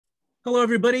Hello,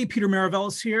 everybody. Peter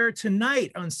Maravelis here.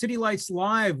 Tonight on City Lights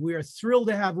Live, we are thrilled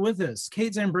to have with us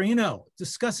Kate Zambreno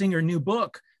discussing her new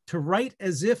book, To Write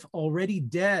as If Already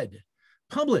Dead,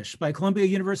 published by Columbia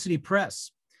University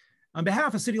Press. On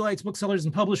behalf of City Lights booksellers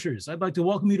and publishers, I'd like to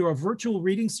welcome you to our virtual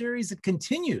reading series that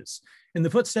continues in the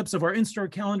footsteps of our in-store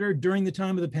calendar during the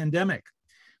time of the pandemic.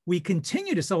 We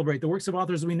continue to celebrate the works of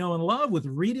authors we know and love with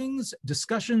readings,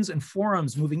 discussions, and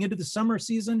forums moving into the summer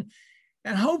season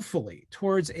and hopefully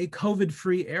towards a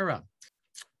COVID-free era.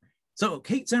 So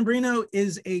Kate Zambreno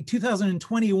is a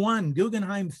 2021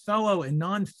 Guggenheim Fellow in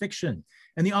Nonfiction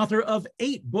and the author of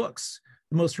 8 books,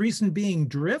 the most recent being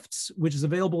Drifts, which is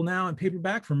available now in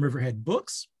paperback from RIverhead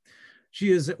Books.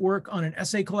 She is at work on an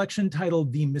essay collection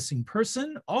titled The Missing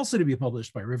Person, also to be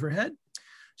published by RIverhead.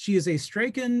 She is a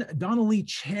Strachan Donnelley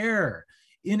Chair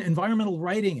in environmental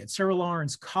writing at Sarah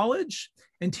Lawrence College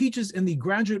and teaches in the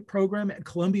graduate program at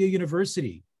Columbia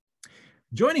University.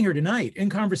 Joining her tonight in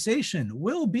conversation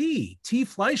will be T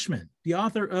Fleischmann, the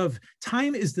author of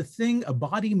Time is the Thing a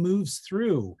Body Moves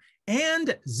Through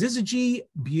and Syzygy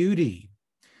Beauty.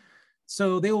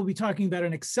 So they will be talking about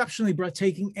an exceptionally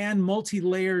breathtaking and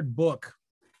multi-layered book.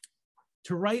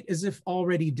 To Write as If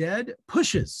Already Dead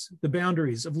pushes the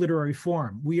boundaries of literary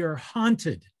form. We are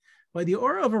haunted by the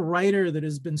aura of a writer that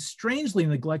has been strangely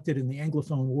neglected in the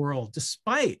Anglophone world,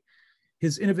 despite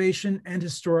his innovation and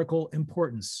historical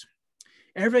importance.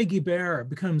 Hervé Guibert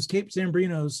becomes Kate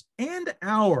Zambreno's and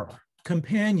our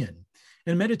companion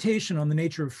in meditation on the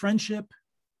nature of friendship,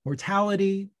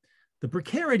 mortality, the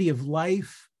precarity of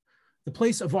life, the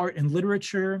place of art and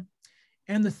literature,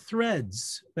 and the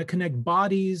threads that connect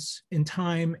bodies in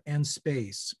time and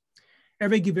space.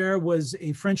 Hervé Guibert was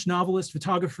a French novelist,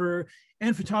 photographer,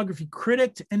 and photography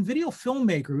critic and video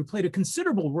filmmaker who played a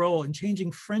considerable role in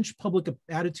changing French public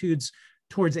attitudes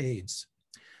towards AIDS.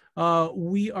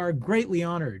 We are greatly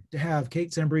honored to have Kate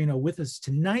Zambreno with us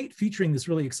tonight, featuring this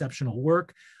really exceptional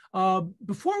work.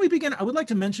 Before we begin, I would like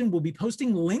to mention we'll be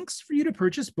posting links for you to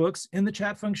purchase books in the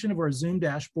chat function of our Zoom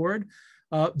dashboard.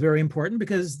 Very important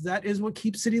because that is what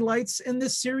keeps City Lights in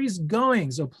this series going.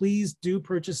 So please do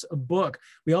purchase a book.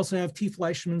 We also have T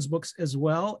Fleischmann's books as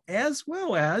well as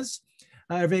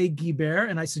Hervé Guibert,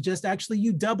 and I suggest actually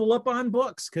you double up on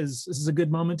books because this is a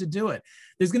good moment to do it.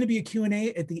 There's going to be a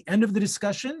Q&A at the end of the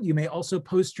discussion. You may also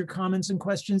post your comments and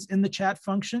questions in the chat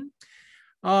function.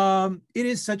 It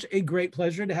is such a great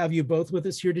pleasure to have you both with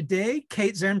us here today.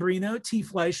 Kate Zambreno, T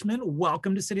Fleischmann,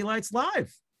 welcome to City Lights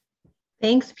Live.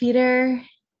 Thanks, Peter.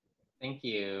 Thank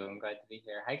you. I'm glad to be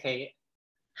here. Hi, Kate.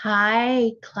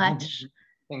 Hi, Clutch.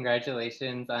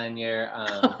 Congratulations on your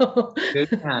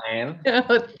good time.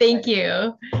 Oh, thank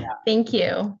you. Yeah. Thank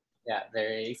you. Yeah,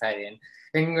 very exciting.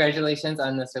 And congratulations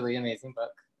on this really amazing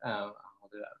book. I'll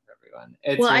hold it up for everyone.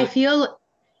 I feel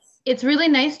it's really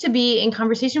nice to be in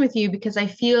conversation with you because I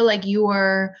feel like you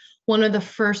were one of the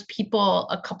first people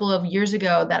a couple of years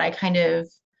ago that I kind of,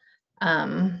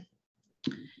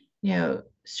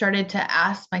 started to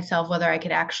ask myself whether I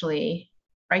could actually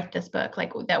write this book,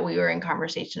 like that we were in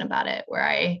conversation about it, where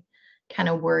I kind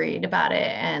of worried about it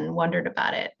and wondered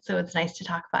about it. So it's nice to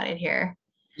talk about it here.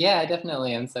 Yeah,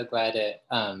 definitely. I'm so glad it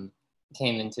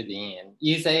came into being.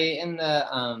 You say in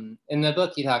the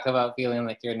book, you talk about feeling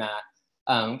like you're not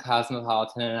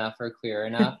cosmopolitan enough or queer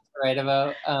enough to write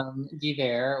about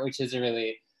Guibert, which is a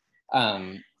really,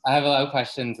 I have a lot of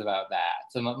questions about that.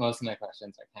 So most of my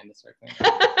questions are kind of circling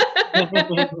around.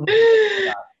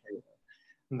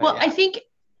 Well, yeah.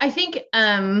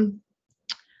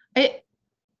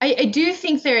 I do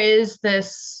think there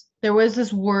was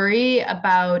this worry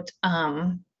about,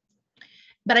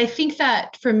 but I think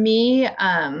that for me,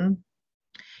 I've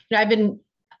been,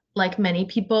 like many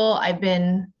people, I've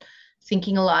been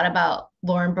thinking a lot about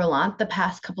Lauren Berlant the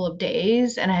past couple of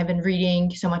days, and I've been reading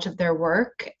so much of their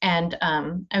work. And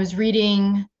I was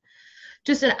reading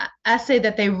just an essay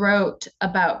that they wrote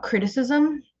about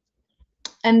criticism,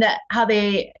 and the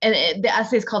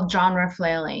essay is called Genre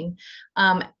Flailing.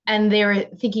 And they were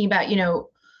thinking about,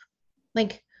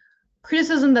 like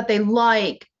criticism that they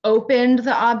opened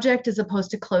the object as opposed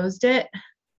to closed it,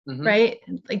 right?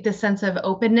 Like the sense of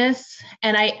openness.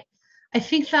 And I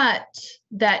think that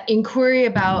inquiry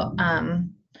about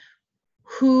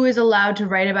who is allowed to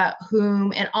write about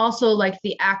whom, and also like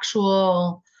the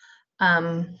actual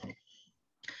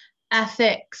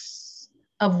ethics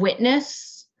of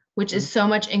witness, which is so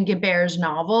much in Guibert's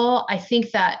novel. I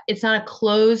think that it's not a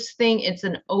closed thing, it's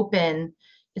an open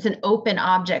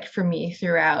object for me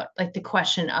throughout, like the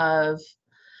question of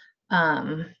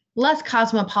less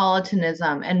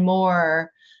cosmopolitanism and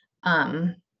more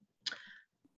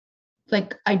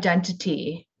like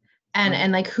identity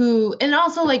and like who, and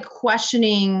also like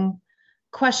questioning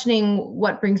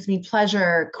what brings me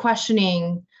pleasure,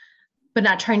 questioning, but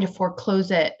not trying to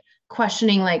foreclose it,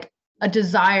 questioning like a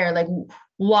desire, like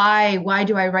why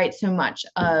do I write so much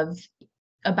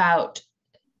about,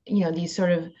 these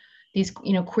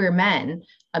queer men,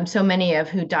 so many of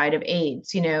who died of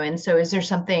AIDS, and so is there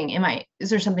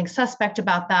something suspect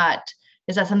about that?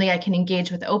 Is that something I can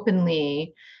engage with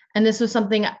openly? And this was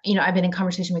something, I've been in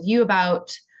conversation with you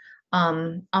about,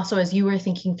 also as you were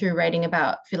thinking through writing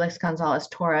about Felix Gonzalez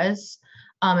Torres,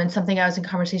 and something I was in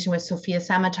conversation with Sophia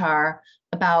Samatar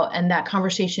about, and that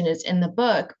conversation is in the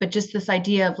book, but just this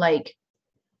idea of like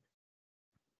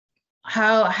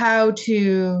how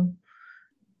to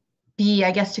be,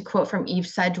 I guess, to quote from Eve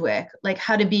Sedgwick, like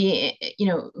how to be,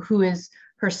 who is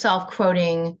herself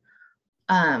quoting,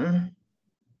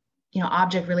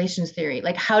 object relations theory,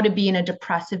 like how to be in a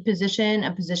depressive position,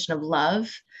 a position of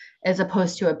love, as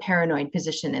opposed to a paranoid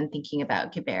position in thinking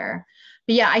about Guibert.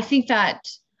 But yeah, I think that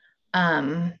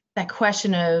that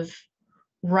question of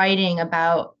writing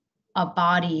about a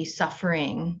body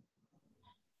suffering,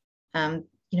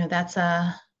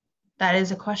 that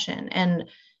is a question. And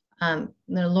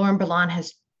Lauren Berlant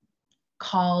has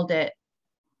called it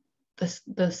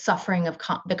the suffering of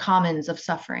the commons of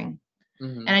suffering.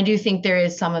 Mm-hmm. And I do think there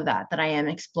is some of that I am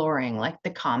exploring, like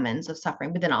the commons of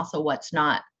suffering, but then also what's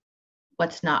not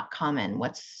common,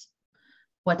 what's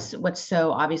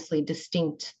so obviously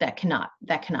distinct that cannot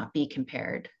be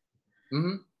compared.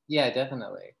 Mm-hmm. Yeah,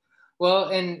 definitely. Well,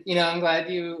 and I'm glad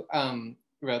you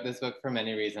wrote this book for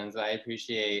many reasons. I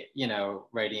appreciate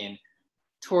writing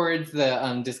towards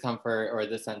the discomfort or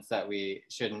the sense that we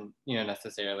shouldn't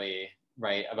necessarily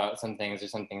write about some things, or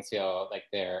some things feel like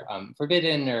they're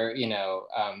forbidden, or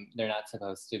they're not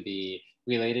supposed to be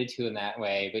related to in that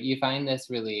way. But you find this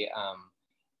really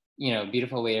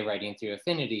beautiful way of writing through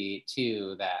affinity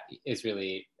too, that is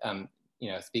really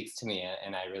speaks to me,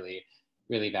 and I really,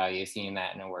 really value seeing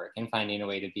that in a work and finding a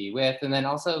way to be with. And then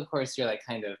also, of course, you're like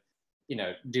kind of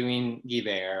doing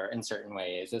Guibert in certain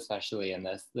ways, especially in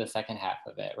the second half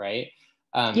of it, right?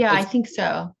 Yeah, I think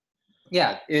so.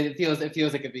 Yeah, it feels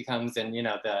like it becomes in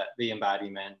the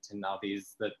embodiment and all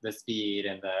these the speed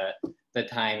and the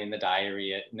time and the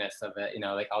diary-ness of it,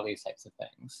 like all these types of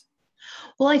things.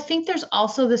 Well, I think there's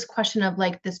also this question of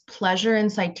like this pleasure in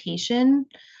citation,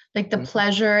 like the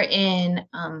pleasure in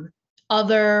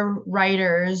other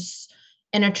writers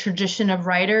in a tradition of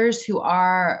writers who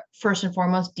are first and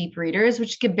foremost deep readers,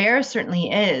 which Guibert certainly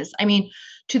is. I mean,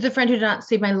 To the Friend Who Did Not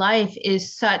Save My Life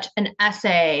is such an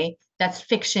essay that's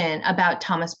fiction about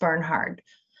Thomas Bernhard,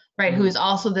 right? Who is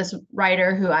also this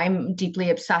writer who I'm deeply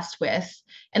obsessed with.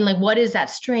 And like, what is that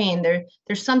strain?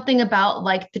 There's something about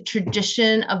like the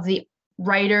tradition of the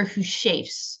writer who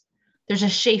chafes. There's a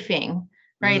chafing,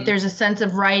 right? There's a sense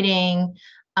of writing,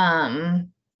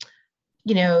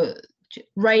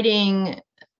 writing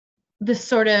this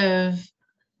sort of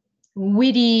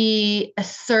witty,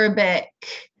 acerbic,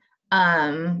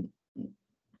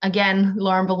 again,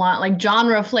 Lauren Berlant, like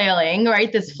genre flailing,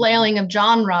 right? This flailing of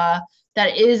genre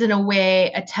that is in a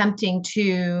way attempting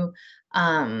to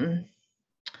like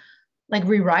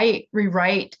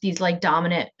rewrite these like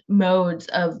dominant modes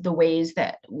of the ways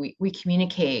that we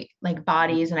communicate like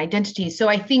bodies and identities. So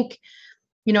I think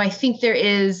there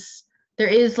is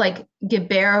like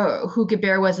Guibert, who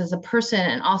Guibert was as a person,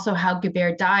 and also how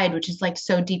Guibert died, which is like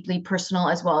so deeply personal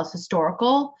as well as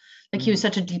historical. Like he was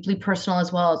such a deeply personal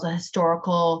as well as a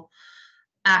historical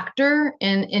actor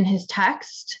in his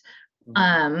text.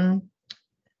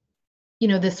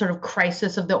 This sort of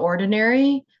crisis of the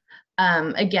ordinary,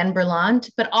 again,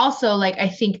 Berlant, but also like, I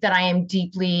think that I am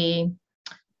deeply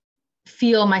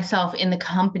feel myself in the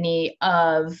company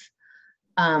of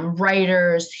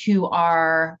writers who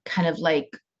are kind of like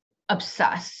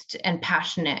obsessed and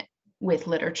passionate with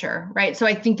literature, right? So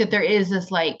I think that there is this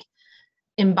like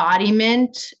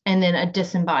embodiment and then a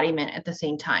disembodiment at the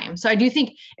same time. So I do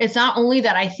think it's not only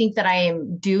that I think that I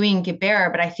am doing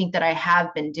Guibert, but I think that I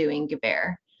have been doing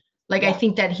Guibert. Like, I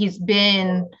think that he's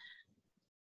been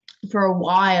for a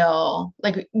while,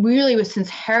 like really since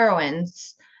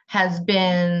Heroines has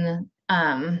been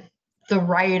the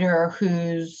writer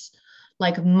who's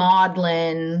like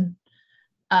maudlin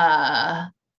is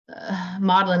a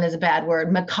bad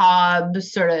word, macabre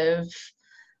sort of,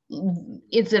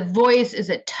 it's a voice, is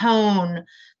it tone,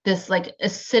 this like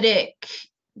acidic,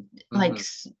 like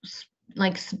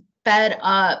sped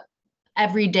up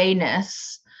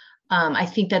everydayness. I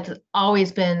think that's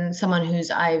always been someone who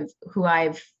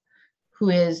I've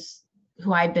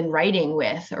been writing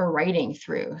with or writing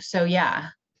through. So yeah.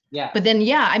 But then,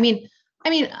 I mean,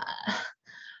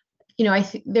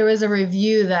 there was a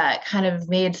review that kind of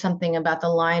made something about the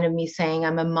line of me saying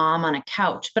I'm a mom on a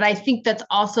couch, but I think that's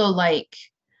also like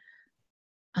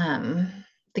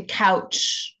the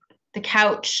couch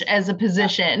as a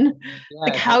position.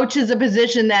 The couch is a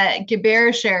position that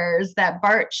Guibert shares, that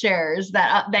Barthes shares,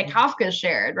 that Kafka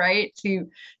shared, right? To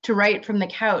write from the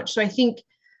couch. So I think,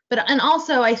 and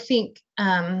also I think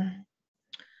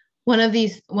one of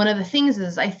the things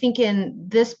is, I think in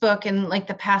this book and like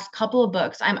the past couple of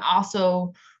books, I'm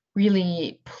also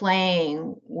really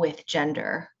playing with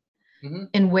gender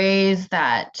in ways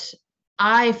that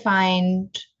I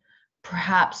find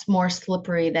perhaps more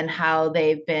slippery than how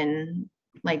they've been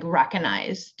like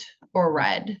recognized or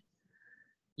read.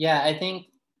 Yeah, I think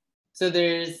so.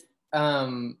 There's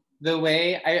the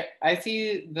way I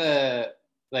see the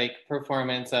like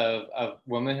performance of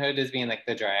womanhood as being like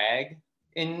the drag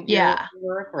in your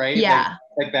work, right? Yeah.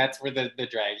 Like that's where the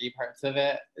draggy parts of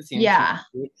it seems to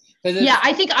be. Yeah,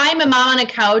 I think I'm a mom on a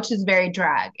couch is very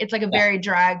drag. It's like a very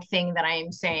drag thing that I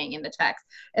am saying in the text,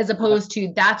 as opposed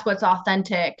to that's what's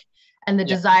authentic, and the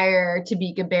desire to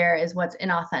be Guibert is what's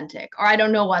inauthentic, or I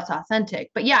don't know what's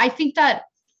authentic. But yeah, I think that,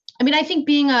 I mean, I think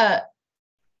being a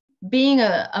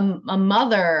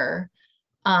mother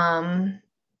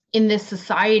in this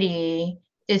society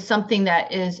is something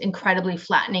that is incredibly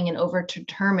flattening and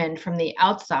overdetermined from the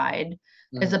outside,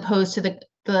 as opposed to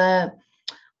the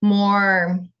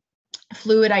more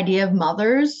fluid idea of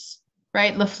mothers,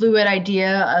 right? The fluid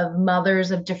idea of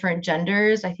mothers of different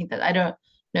genders. I think that, I don't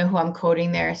know who I'm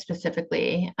quoting there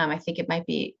specifically. I think it might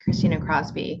be Christina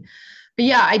Crosby. But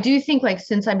yeah, I do think like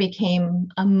since I became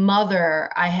a mother,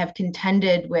 I have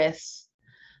contended with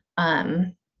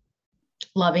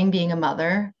loving being a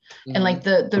mother and like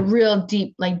the real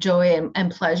deep like joy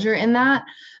and pleasure in that,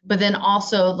 but then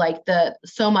also like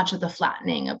so much of the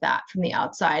flattening of that from the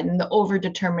outside and the over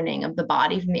determining of the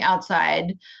body from the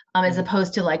outside, as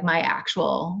opposed to like my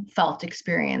actual felt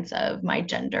experience of my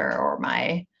gender or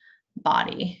my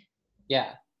body.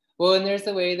 Yeah. Well, and there's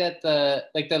the way that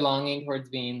the longing towards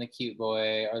being the cute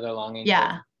boy, or the longing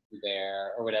towards being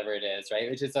there, or whatever it is, right?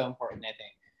 Which is so important, I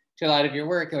think, to a lot of your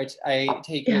work, which I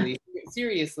take really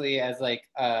seriously as like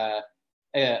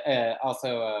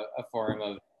also a form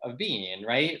of being,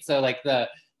 right? So like the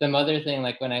mother thing,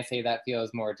 like when I say that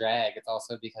feels more drag, it's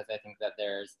also because I think that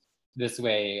there's this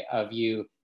way of you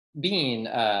being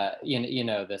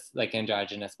this like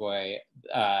androgynous boy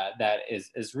that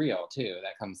is real too,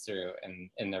 that comes through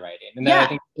in the writing, and that I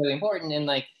think is really important. And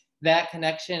like that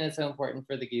connection is so important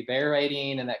for the Guibert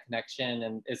writing, and that connection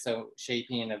and is so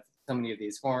shaping of so many of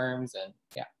these forms. And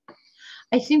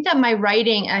I think that my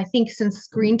writing, I think since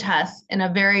Screen Test, in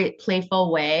a very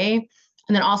playful way,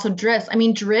 and then also Drifts. I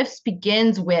mean, Drifts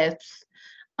begins with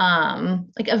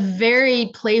like a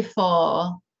very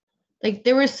playful, like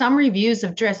there were some reviews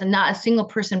of Drifts and not a single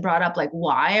person brought up like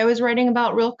why I was writing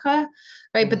about Rilke,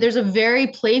 right? But there's a very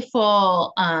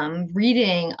playful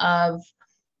reading of,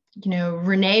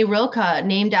 René Rilke,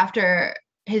 named after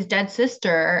his dead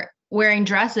sister, wearing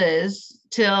dresses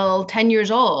till 10 years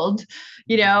old,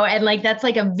 and like that's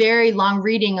like a very long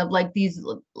reading of like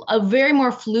a very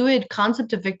more fluid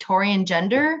concept of Victorian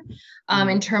gender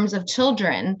in terms of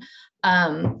children.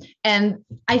 And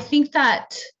I think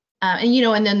that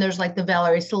and then there's like the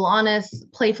Valerie Solanas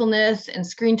playfulness and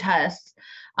Screen Tests.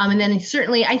 And then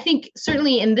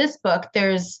certainly in this book,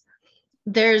 there's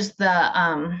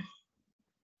the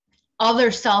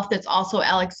other self that's also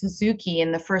Alex Syzygy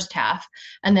in the first half.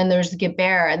 And then there's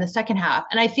Guibert in the second half.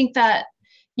 And I think that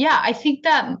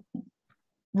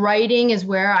writing is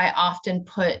where I often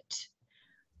put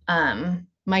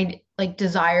my like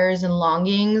desires and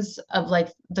longings of like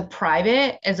the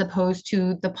private as opposed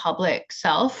to the public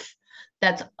self.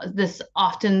 That's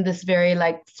often this very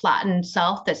like flattened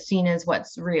self that's seen as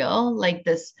what's real, like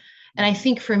this. And I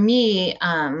think for me,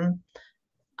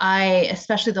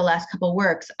 especially the last couple of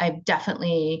works, I've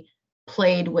definitely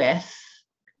played with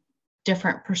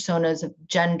different personas of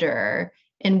gender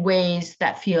in ways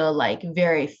that feel like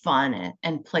very fun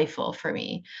and playful for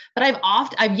me. But I've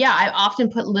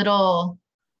often put little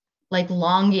like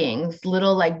longings,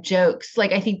 little like jokes.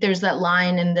 Like I think there's that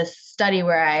line in this study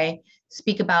where I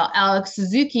speak about Alex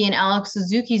Syzygy and Alex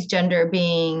Syzygy's gender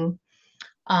being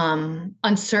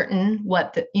uncertain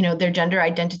what their gender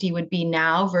identity would be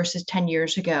now versus 10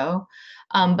 years ago.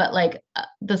 But like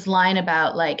this line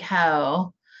about like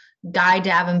how Guy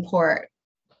Davenport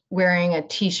wearing a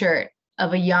t-shirt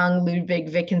of a young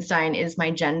Ludwig Wittgenstein is my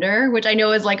gender, which I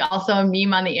know is like also a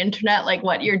meme on the internet, like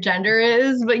what your gender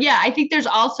is. But yeah, I think there's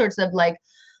all sorts of like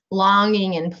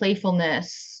longing and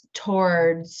playfulness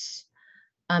towards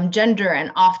gender,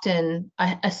 and often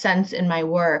a sense in my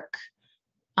work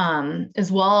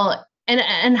as well,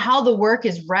 and how the work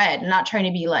is read, not trying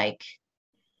to be like,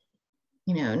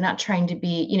 not trying to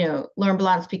be, Laurent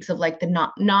Blanc speaks of like the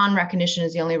non-recognition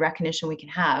is the only recognition we can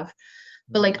have,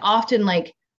 but like often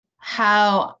like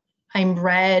how I'm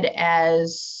read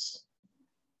as,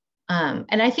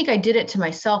 and I think I did it to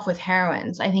myself with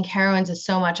Heroines. I think Heroines is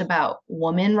so much about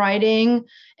woman writing.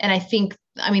 And I think,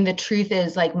 the truth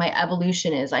is like my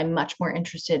evolution is I'm much more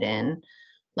interested in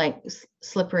like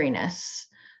slipperiness,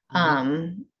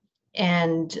 and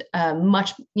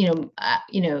much,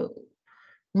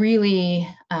 really,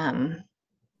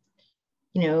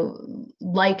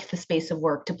 like the space of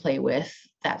work to play with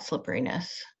that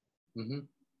slipperiness.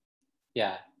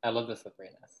 Yeah, I love the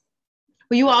slipperiness.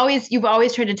 Well, you've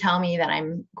always tried to tell me that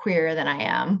I'm queerer than I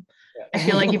am. Yeah. I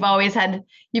feel like you've always had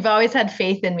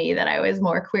faith in me that I was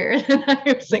more queer than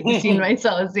I was like seeing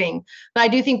myself as being. But I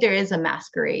do think there is a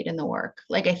masquerade in the work.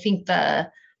 Like I think the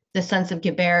sense of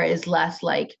Guibert is less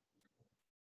like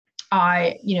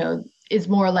is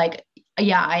more like,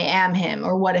 yeah, I am him,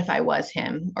 or what if I was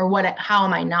him, or how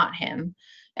am I not him?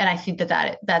 And I think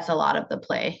that's a lot of the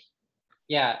play.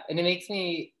 Yeah, and it makes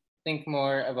me think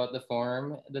more about the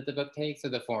form that the book takes, or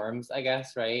the forms, I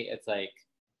guess, right? It's like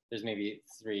there's maybe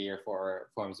 3 or 4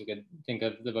 forms you could think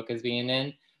of the book as being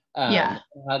in.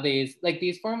 How these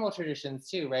formal traditions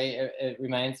too, right? It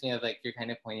reminds me of like you're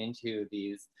kind of pointing to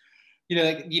these,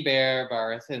 like Guibert,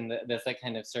 Barthes, and this like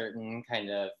kind of certain kind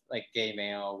of like gay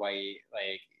male, white,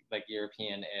 like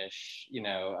European-ish,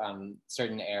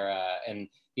 certain era, and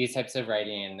these types of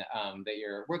writing that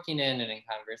you're working in and in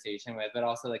conversation with, but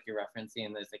also like you're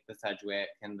referencing there's like the Sedgwick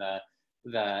and the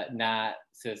not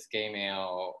cis gay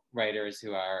male writers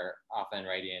who are often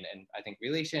writing in, I think,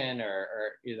 relation or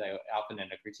often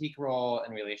in a critique role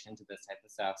in relation to this type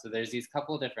of stuff. So there's these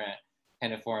couple different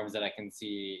kind of forms that I can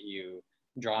see you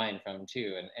drawing from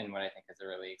too, and what I think is a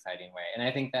really exciting way. And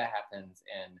I think that happens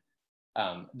in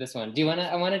this one. I did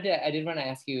want to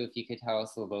ask you if you could tell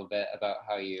us a little bit about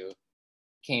how you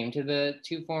came to the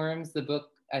 2 forms. The book,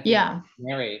 I think,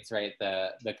 narrates, right,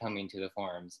 the coming to the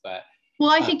forms, but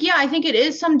I think it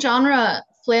is some genre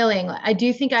flailing. I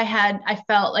do think I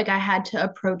felt like I had to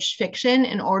approach fiction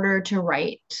in order to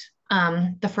write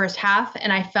the first half,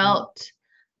 and I felt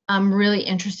really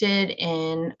interested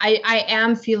in, I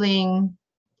am feeling,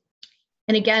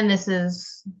 and again, this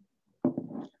is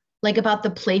like about the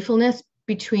playfulness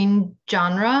between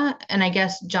genre, and I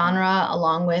guess genre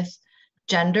along with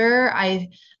gender. I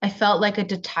felt like a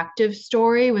detective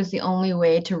story was the only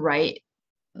way to write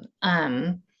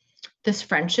this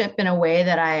friendship in a way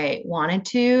that I wanted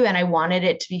to, and I wanted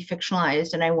it to be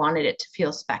fictionalized, and I wanted it to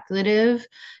feel speculative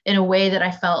in a way that I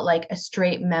felt like a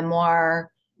straight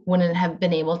memoir wouldn't have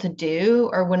been able to do,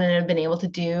 or wouldn't have been able to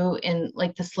do in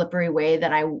like the slippery way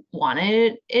that I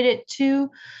wanted it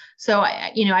to. So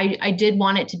I did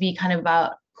want it to be kind of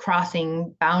about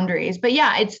crossing boundaries. But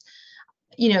yeah, it's,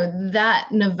 that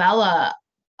novella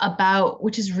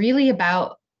which is really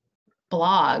about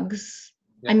blogs.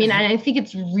 Yeah. I think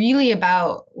it's really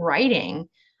about writing.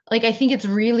 Like, I think it's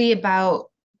really about,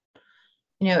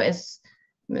 it's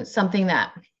something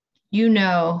that,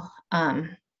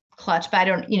 Clutch, but I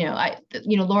don't,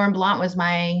 Laurent Blanc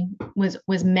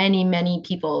was many, many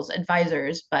people's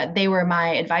advisors, but they were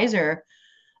my advisor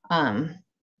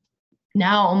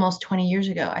now almost 20 years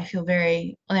ago. I feel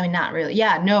very, not really.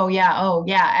 Yeah, no, yeah. Oh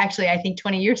yeah. Actually, I think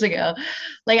 20 years ago,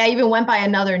 like I even went by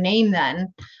another name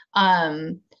then,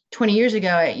 20 years ago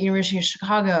at University of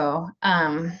Chicago.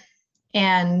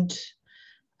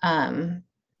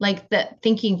 Like that,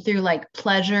 thinking through like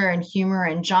pleasure and humor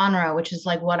and genre, which is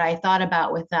like what I thought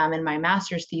about with them in my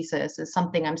master's thesis, is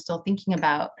something I'm still thinking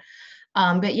about.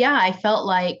 But yeah, I felt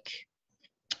like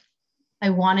I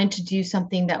wanted to do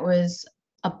something that was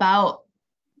about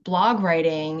blog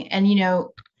writing. And,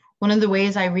 one of the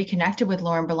ways I reconnected with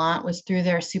Laurent Blanc was through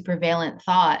their Supervalent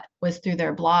Thought, was through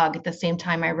their blog at the same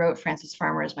time I wrote Frances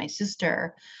Farmer as My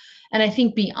Sister. And I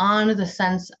think beyond the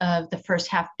sense of the first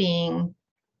half being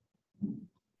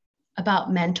about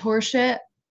mentorship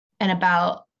and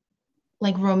about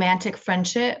like romantic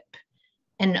friendship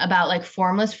and about like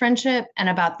formless friendship and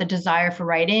about the desire for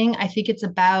writing, I think it's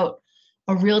about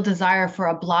a real desire for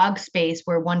a blog space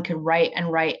where one could write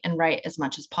and write and write as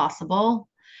much as possible,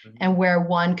 and where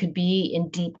one could be in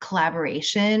deep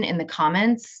collaboration in the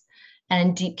comments and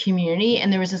in deep community.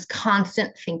 And there was this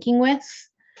constant thinking with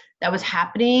that was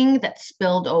happening that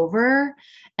spilled over.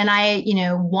 And I,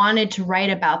 wanted to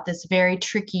write about this very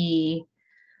tricky,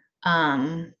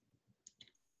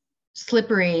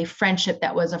 slippery friendship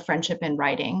that was a friendship in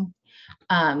writing.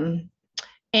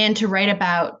 and to write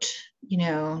about,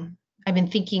 I've been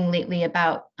thinking lately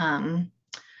about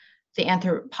the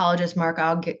anthropologist Marc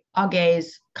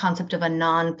Augé's concept of a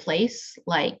non-place,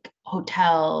 like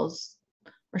hotels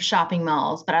or shopping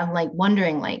malls. But I'm like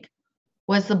wondering, like,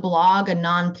 was the blog a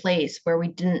non-place where we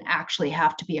didn't actually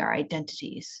have to be our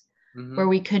identities, where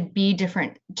we could be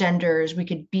different genders, we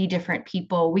could be different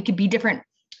people, we could be different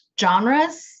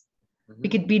genres, we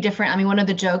could be different. I mean, one of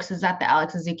the jokes is that the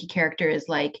Alex Syzygy character is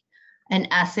like an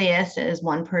essayist is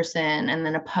one person, and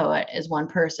then a poet is one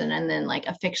person, and then like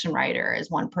a fiction writer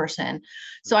is one person.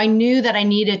 So I knew that I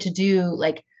needed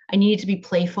to be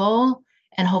playful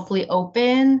and hopefully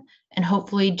open and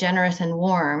hopefully generous and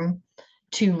warm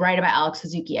to write about Alex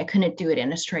Syzygy. I couldn't do it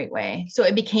in a straight way. So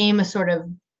it became a sort of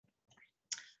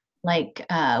like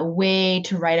way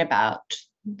to write about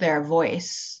their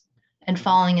voice and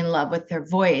falling in love with their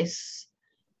voice.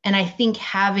 And I think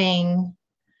having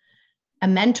a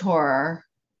mentor,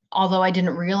 although I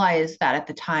didn't realize that at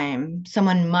the time,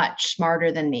 someone much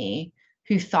smarter than me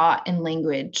who thought in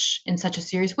language in such a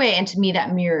serious way. And to me,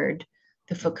 that mirrored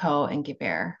the Foucault and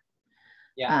Guibert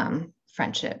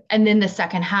friendship. And then the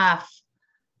second half,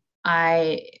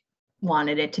 I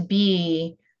wanted it to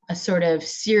be a sort of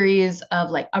series of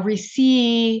like a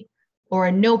récit or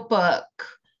a notebook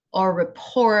or a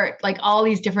report, like all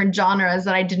these different genres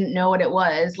that I didn't know what it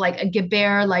was, like a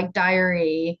Guibert like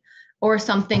diary, or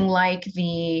something like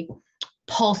the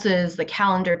pulses, the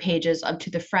calendar pages of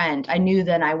To the Friend. I knew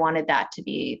that I wanted that to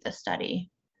be the study.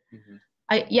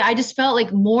 I just felt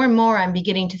like more and more I'm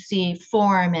beginning to see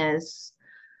form as,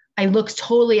 I look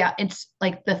totally, it's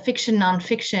like the fiction,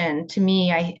 nonfiction to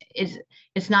me,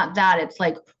 it's not that, it's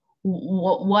like,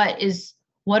 what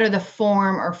are the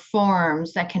form or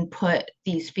forms that can put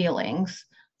these feelings,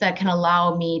 that can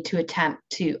allow me to attempt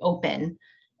to open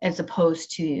as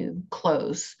opposed to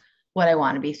close what I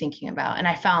want to be thinking about. And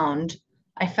I found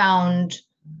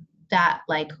that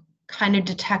like kind of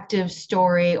detective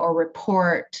story or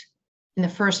report in the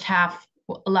first half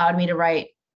allowed me to write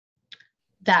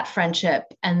that friendship,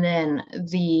 and then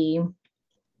the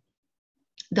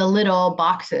little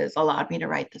boxes allowed me to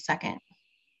write the second.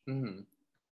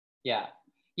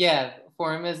 Yeah,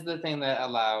 form is the thing that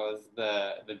allows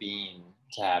the being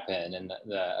to happen, and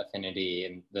the affinity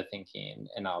and the thinking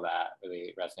and all that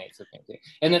really resonates with me too.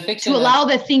 And the fiction, to allow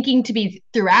the thinking to be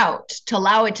throughout, to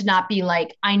allow it to not be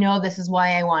like, I know this is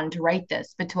why I wanted to write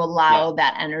this, but to allow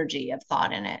that energy of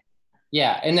thought in it.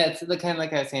 Yeah, and that's the kind of,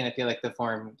 like I was saying, I feel like the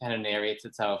form kind of narrates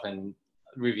itself and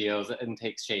reveals and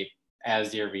takes shape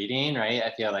as you're reading, right?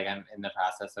 I feel like I'm in the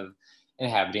process of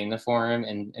inhabiting the form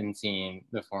and seeing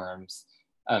the form's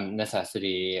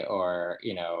necessity or,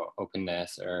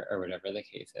 openness or whatever the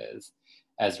case is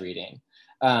as reading.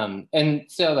 And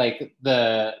so like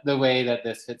the way that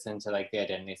this fits into like the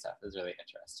identity stuff is really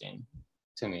interesting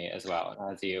to me as well.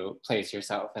 And as you place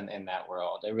yourself in that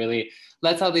world, it really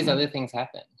lets all these other things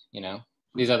happen,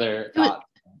 these other thoughts,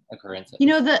 occurrences.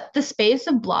 The space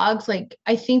of blogs, like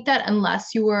I think that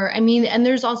unless you were, and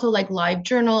there's also like Live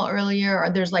Journal earlier, or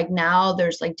there's like now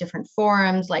there's like different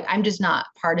forums, like I'm just not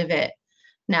part of it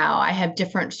now. I have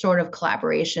different sort of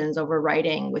collaborations over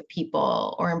writing with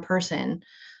people or in person,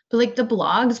 but like the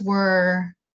blogs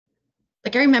were,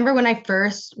 like I remember when I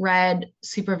first read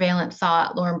Supervalent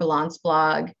Thought, Lauren Ballant's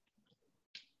blog,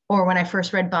 or when I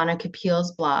first read Bono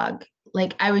Kapil's blog,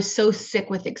 like I was so sick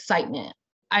with excitement.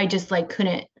 I just like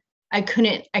couldn't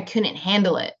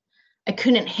handle it. I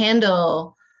couldn't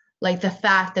handle like the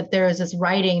fact that there was this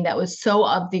writing that was so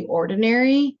of the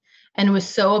ordinary and was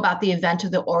so about the event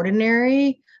of the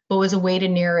ordinary, but was a way to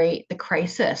narrate the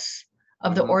crisis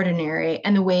of the ordinary,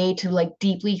 and the way to like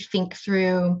deeply think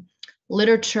through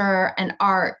literature and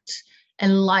art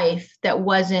and life that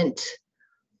wasn't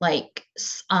like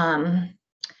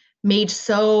made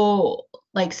so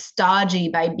like stodgy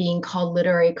by being called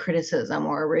literary criticism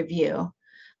or a review.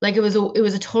 Like it was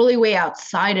a totally way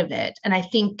outside of it. And I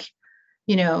think,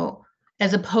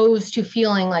 as opposed to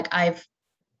feeling like I've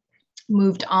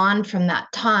moved on from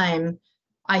that time,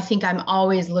 I think I'm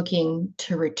always looking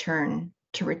to return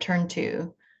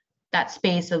to that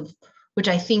space of, which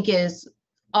I think is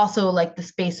also like the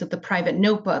space of the private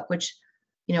notebook, which,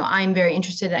 I'm very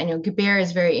interested in. I know Guibert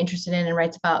is very interested in and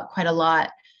writes about quite a lot,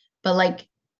 but like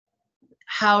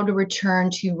how to return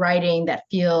to writing that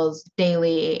feels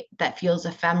daily, that feels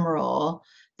ephemeral,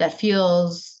 that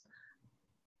feels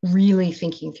really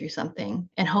thinking through something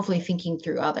and hopefully thinking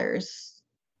through others.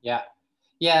 Yeah.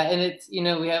 And it's,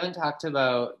 we haven't talked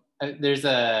about, there's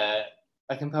a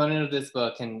component of this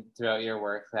book and throughout your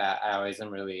work that I always am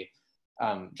really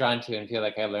drawn to and feel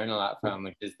like I learn a lot from,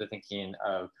 which is the thinking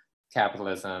of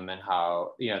capitalism and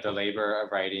how, you know, the labor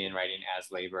of writing and writing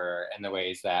as labor, and the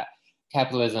ways that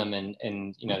capitalism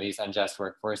and you know, these unjust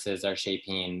workforces are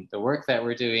shaping the work that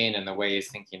we're doing and the ways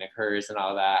thinking occurs and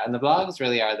all that. And the blogs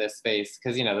really are this space,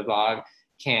 because, you know, the blog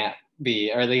can't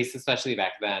be, or at least especially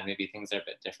back then, maybe things are a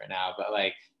bit different now, but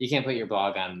like, you can't put your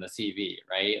blog on the CV,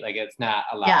 right? Like, it's not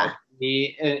allowed to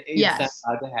be, it's not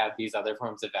allowed to have these other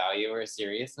forms of value or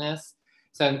seriousness.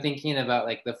 So I'm thinking about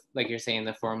like like you're saying,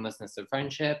 the formlessness of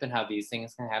friendship and how these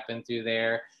things can happen through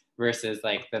there, versus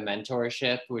like the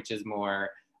mentorship, which is more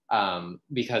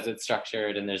because it's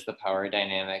structured and there's the power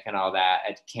dynamic and all that.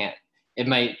 It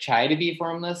might try to be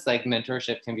formless, like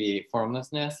mentorship can be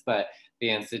formlessness, but the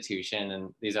institution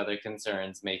and these other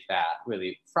concerns make that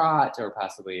really fraught, or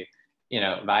possibly, you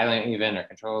know, violent even, or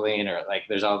controlling, or like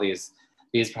there's all these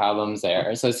problems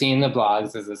there. So seeing the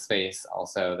blogs as a space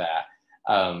also that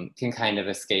can kind of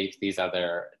escape these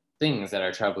other things that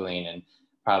are troubling and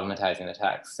problematizing the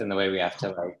text, and the way we have to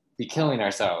like be killing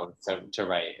ourselves to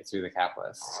write through the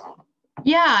capitalists.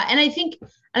 Yeah, and I think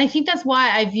that's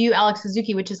why I view Alex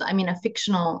Syzygy, which is, I mean, a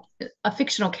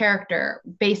fictional character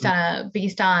based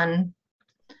on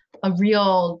a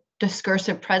real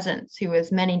discursive presence who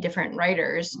has many different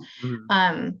writers.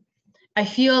 Mm-hmm. I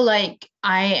feel like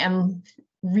I am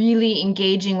really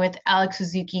engaging with Alex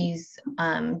Syzygy's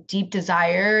deep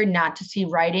desire not to see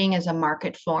writing as a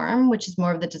market form, which is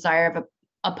more of the desire of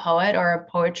a poet or a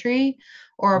poetry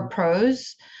or a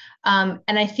prose. And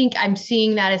I think I'm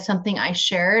seeing that as something I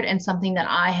shared, and something that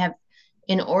I have,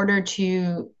 in order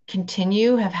to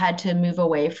continue, have had to move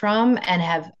away from, and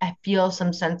I feel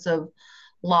some sense of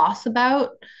loss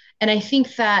about. And I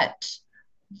think that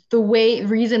the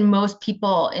reason most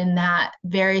people in that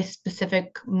very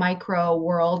specific micro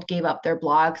world gave up their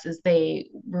blogs is they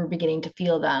were beginning to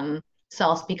feel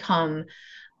themselves become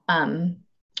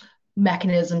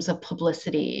mechanisms of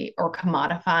publicity or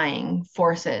commodifying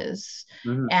forces.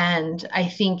 Mm-hmm. And I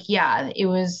think, it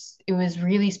was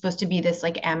really supposed to be this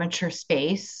like amateur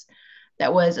space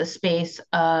that was a space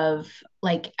of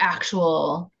like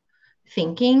actual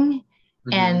thinking,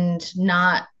 mm-hmm. and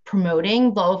not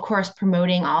promoting, though of course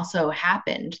promoting also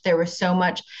happened. There was so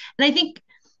much. And I think,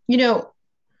 you know,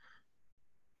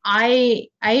 I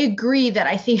agree that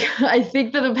I think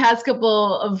that the past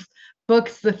couple of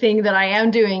books, the thing that I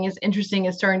am doing is interesting,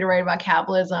 is starting to write about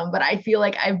capitalism, but I feel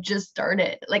like I've just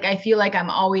started. Like, I feel like I'm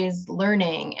always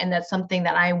learning, and that's something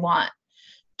that I want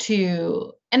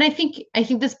to, and I think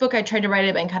this book, I tried to write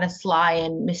it in kind of sly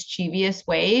and mischievous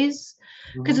ways,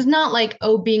 because it's not like,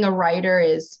 oh, being a writer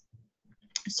is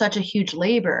such a huge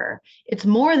labor. It's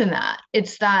more than that.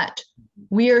 It's that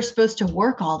we are supposed to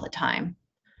work all the time.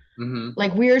 Mm-hmm.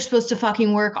 Like, we are supposed to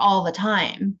fucking work all the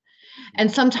time.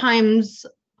 And sometimes,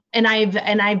 and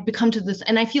I've become to this,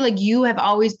 and I feel like you have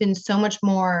always been so much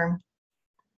more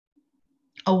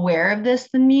aware of this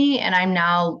than me. And I'm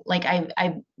now like,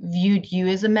 I've viewed you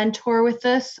as a mentor with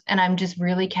this, and I'm just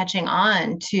really catching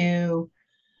on to,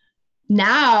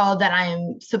 now that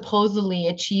I'm supposedly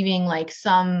achieving like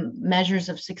some measures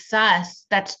of success,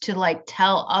 that's to like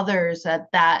tell others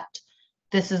that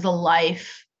this is a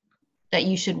life that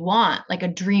you should want, like a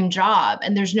dream job.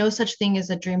 And there's no such thing as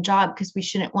a dream job, because we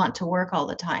shouldn't want to work all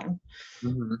the time.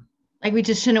 Mm-hmm. Like, we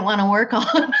just shouldn't want to work all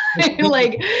the time.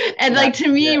 Like, and like, to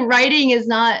me, writing is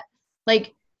not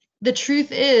like, the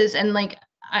truth is, and like,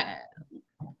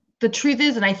 the truth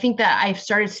is, and I think that I've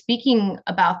started speaking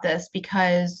about this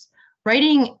because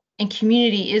writing and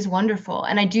community is wonderful.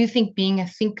 And I do think being a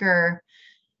thinker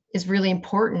is really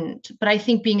important, but I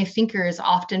think being a thinker is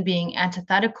often being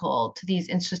antithetical to these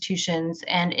institutions,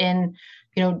 and in,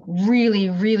 you know, really,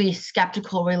 really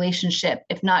skeptical relationship,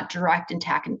 if not direct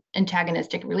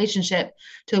antagonistic relationship,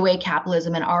 to the way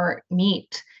capitalism and art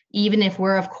meet, even if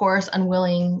we're of course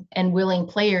unwilling and willing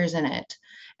players in it.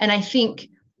 And I think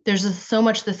there's so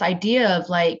much this idea of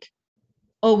like,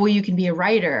 oh, well, you can be a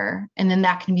writer, and then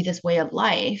that can be this way of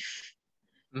life.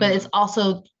 Mm-hmm. But it's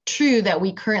also true that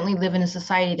we currently live in a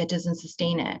society that doesn't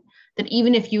sustain it. That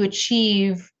even if you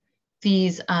achieve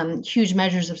these huge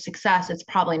measures of success, it's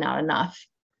probably not enough.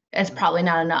 It's probably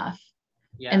not enough.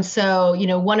 Yeah. And so, you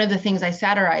know, one of the things I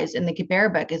satirize in the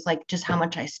Guibert book is like just how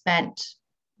much I spent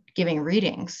giving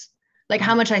readings, like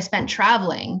how much I spent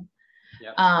traveling.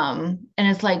 Yep. And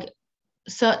it's like,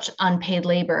 such unpaid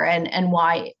labor, and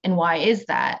why is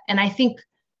that? And I think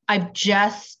I've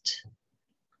just,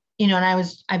 you know, and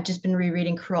I've just been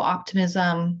rereading Cruel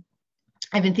Optimism.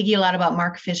 I've been thinking a lot about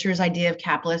Mark Fisher's idea of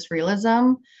capitalist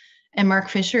realism, and Mark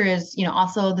Fisher is, you know,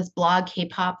 also this blog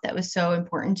K-pop that was so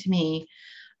important to me.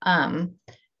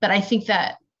 But I think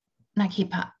that not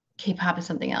K-pop is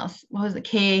something else. What was it?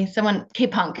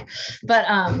 K-punk. But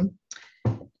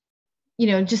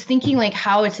just thinking like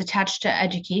how it's attached to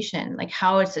education, like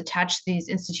how it's attached to these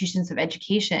institutions of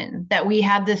education, that we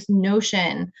have this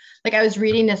notion. Like I was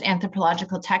reading this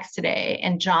anthropological text today,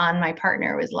 and John, my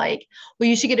partner, was like, well,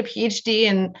 you should get a PhD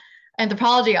in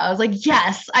anthropology. I was like,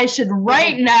 yes, I should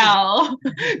right now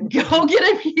go get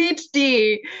a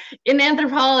PhD in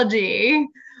anthropology.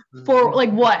 For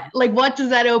like what does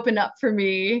that open up for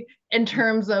me in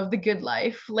terms of the good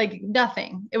life? Like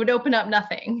nothing. It would open up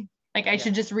nothing. Like I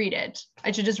should just read it.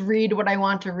 I should just read what I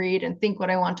want to read and think what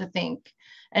I want to think,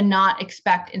 and not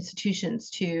expect institutions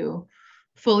to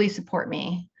fully support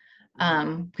me,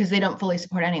 because they don't fully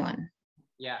support anyone.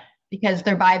 Yeah. Because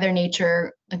they're by their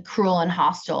nature cruel and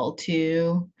hostile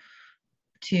to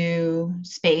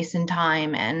space and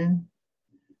time. And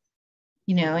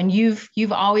and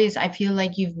you've always, I feel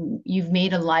like you've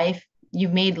made life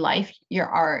your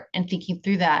art, and thinking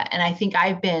through that. And I think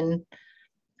I don't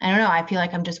know, I feel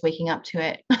like I'm just waking up to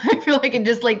it. I feel like in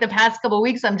just like the past couple of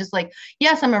weeks, I'm just like,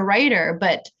 yes, I'm a writer,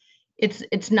 but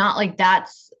it's not like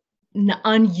that's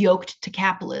unyoked to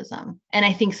capitalism. And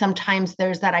I think sometimes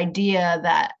there's that idea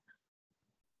that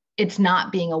it's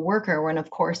not being a worker, when of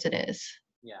course it is.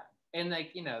 Yeah. And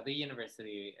like, the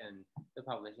university and the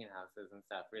publishing houses and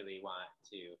stuff really want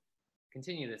to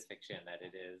continue this fiction that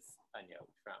it is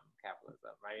unyoked from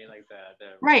capitalism, right? Like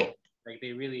the right. Like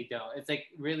they really don't. It's like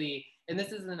really, and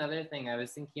this is another thing I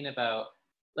was thinking about,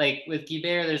 like with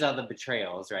Guibert, there's all the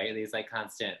betrayals, right? These like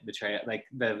constant betrayal, like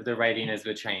the writing is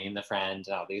betraying the friend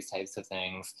and all these types of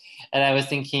things. And I was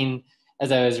thinking,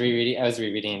 as I was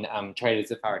rereading Tried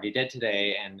as If Already Dead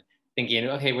today, and thinking,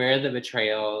 okay, where are the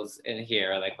betrayals in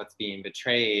here? Like what's being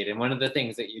betrayed? And one of the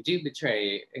things that you do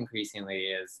betray increasingly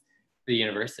is the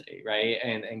university, right?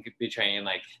 And betraying,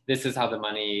 like, this is how the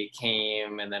money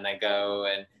came, and then I go,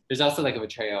 and there's also like a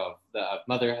betrayal of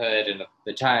motherhood and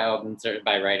the child, and sort of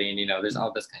by writing, there's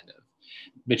all this kind of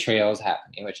betrayals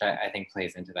happening, which I think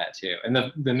plays into that too, and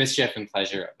the mischief and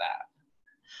pleasure of that.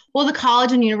 Well, the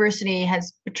college and university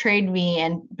has betrayed me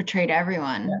and betrayed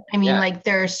everyone. Yeah. I mean, like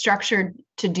they're structured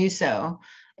to do so.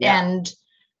 Yeah.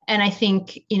 And I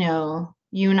think,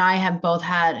 you and I have both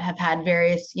had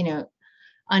various,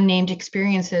 unnamed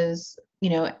experiences,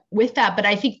 with that. But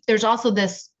I think there's also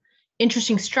this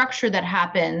interesting structure that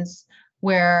happens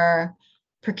where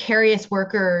precarious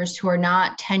workers who are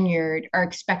not tenured are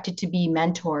expected to be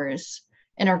mentors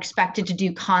and are expected to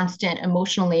do constant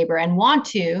emotional labor and want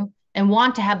to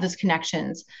have those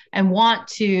connections and want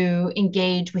to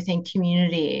engage within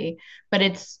community. But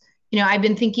it's, I've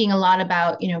been thinking a lot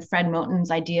about, Fred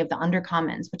Moten's idea of the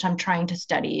undercommons, which I'm trying to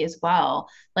study as well.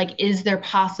 Like, is there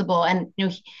possible, and,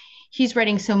 he's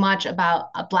writing so much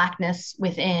about a Blackness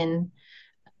within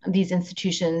these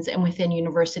institutions and within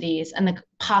universities and the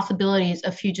possibilities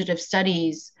of fugitive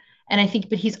studies. And I think,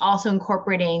 but he's also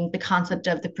incorporating the concept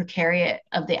of the precariat,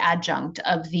 of the adjunct,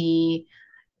 of the,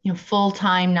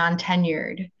 full-time,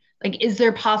 non-tenured. Like, is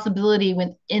there possibility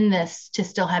within this to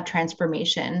still have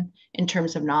transformation in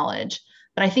terms of knowledge?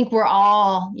 But I think we're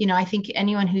all, I think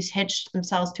anyone who's hitched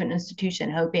themselves to an institution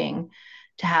hoping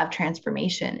to have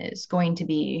transformation is going to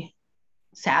be,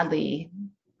 sadly,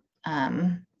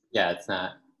 it's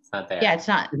not there. Yeah, it's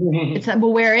not.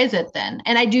 Well, where is it then?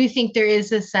 And I do think there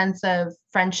is a sense of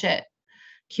friendship,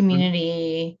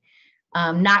 community,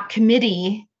 not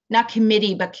committee,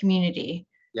 but community.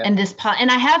 Yeah. And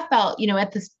and I have felt,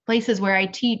 at the places where I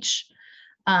teach,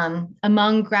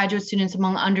 among graduate students,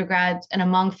 among undergrads, and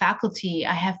among faculty,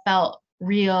 I have felt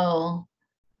real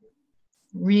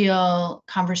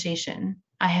conversation.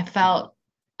 I have felt,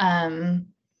 like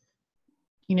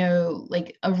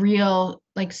a real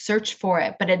search for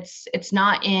it, but it's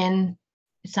not in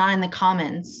the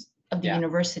commons of the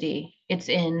university. It's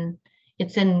in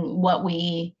what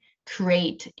we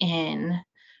create in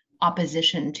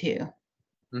opposition to.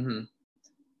 Mm-hmm.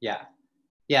 Yeah.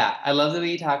 I love the way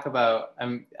you talk about,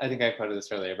 I think I quoted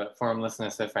this earlier, but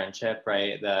formlessness of friendship,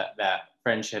 right? That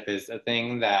friendship is a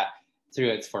thing that, through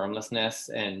its formlessness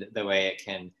and the way it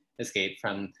can escape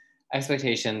from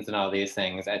expectations and all these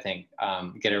things, I think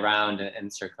get around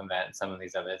and circumvent some of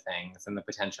these other things, and the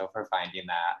potential for finding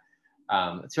that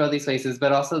through all these places,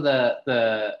 but also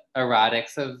the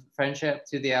erotics of friendship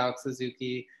through the Alex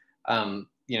Syzygy,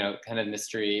 kind of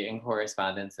mystery and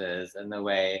correspondences, and the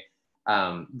way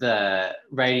the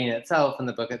writing itself and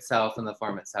the book itself and the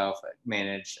form itself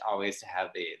managed always to have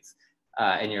these,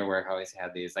 in your work, always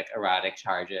have these like erotic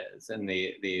charges and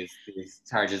these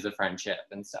charges of friendship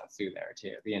and stuff through there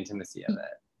too, the intimacy of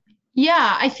it.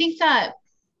 Yeah, I think that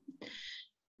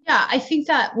Yeah, I think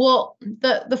that, well,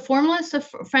 the formless of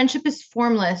friendship is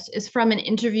formless is from an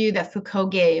interview that Foucault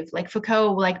gave. Like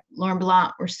Foucault, like Laurent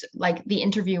Blanc, or like the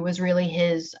interview was really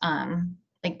his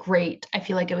like great, I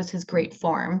feel like it was his great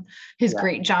form, his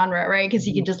great genre, right? Because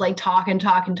he could just like talk and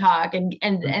talk and talk and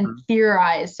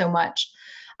theorize so much.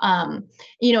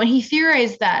 You know, and he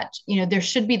theorized that, you know, there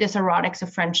should be this erotics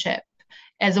of friendship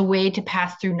as a way to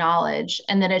pass through knowledge,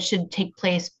 and that it should take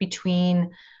place between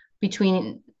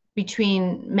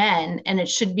men, and it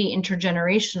should be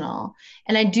intergenerational.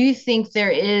 And I do think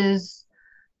there is,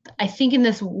 I think in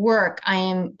this work I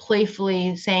am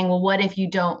playfully saying, well, what if you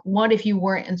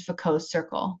weren't in Foucault's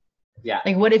circle? Yeah,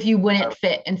 like what if you wouldn't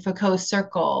fit in Foucault's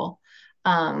circle?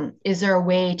 Is there a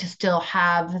way to still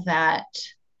have that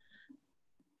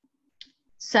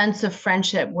sense of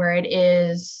friendship where it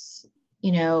is,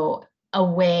 you know, a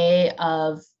way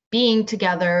of being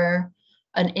together,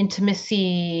 an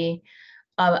intimacy,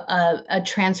 a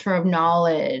transfer of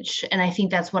knowledge? And I think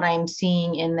that's what I'm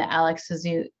seeing in the Alex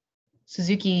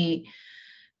Syzygy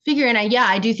figure. And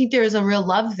I do think there is a real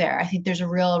love there. I think there's a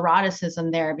real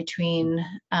eroticism there between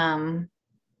that.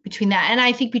 And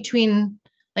I think between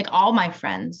like all my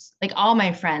friends, and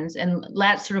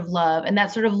that sort of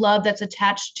love that's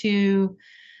attached to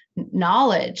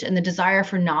knowledge and the desire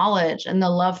for knowledge and the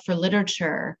love for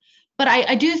literature. But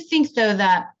I do think, though,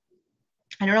 that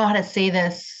I don't know how to say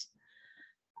this.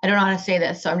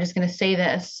 So I'm just going to say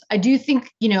this. I do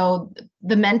think, you know,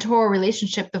 the mentor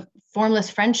relationship, the formless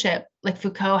friendship like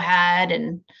Foucault had,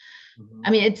 and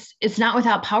I mean, it's not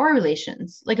without power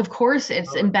relations. Like, of course,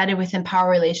 it's embedded within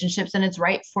power relationships, and it's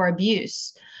ripe for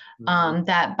abuse.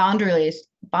 That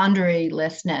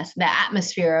boundarylessness, the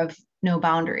atmosphere of no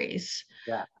boundaries.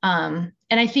 Yeah. And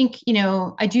I think, you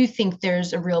know, I do think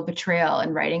there's a real betrayal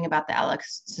in writing about the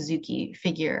Alex Syzygy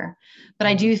figure, but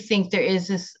I do think there is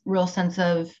this real sense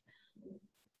of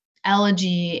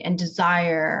elegy and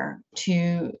desire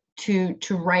to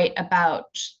write about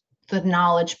the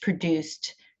knowledge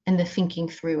produced and the thinking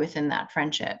through within that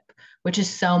friendship, which was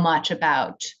so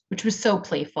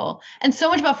playful and so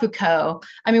much about Foucault.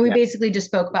 I mean, we basically just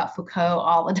spoke about Foucault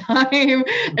all the time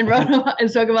and wrote and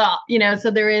spoke about, you know, so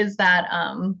there is that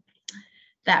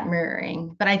that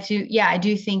mirroring. But I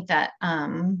do think that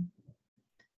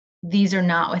these are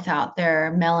not without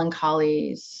their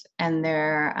melancholies and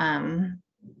their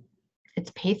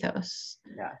it's pathos.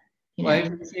 Yeah. Well, I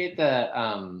appreciate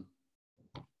the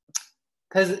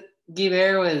because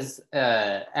Guibert was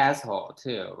asshole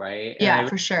too, right? Yeah,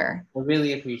 for sure. I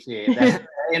really appreciate that.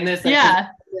 In this, like,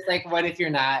 it's like, what if you're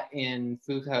not in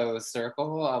Foucault's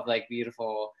circle of like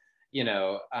beautiful, you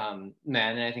know,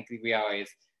 men? And I think we always,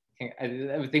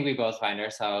 I think we both find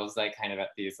ourselves like kind of at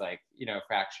these like, you know,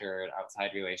 fractured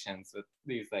outside relations with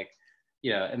these like,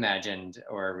 you know, imagined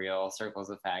or real circles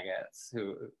of faggots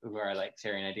who are like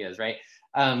sharing ideas, right?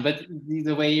 But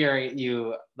the way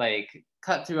you like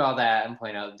cut through all that and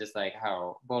point out just like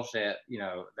how bullshit, you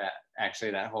know, that actually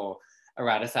that whole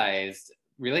eroticized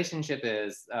relationship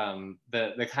is,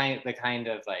 the kind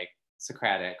of like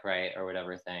Socratic, right, or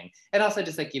whatever thing. And also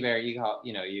just like Guibert, you call,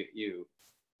 you know, you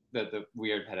the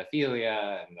weird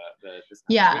pedophilia and the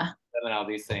and all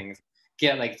these things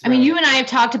get like, I mean, you and I have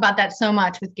talked about that so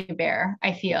much with Guibert,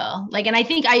 I feel like, and I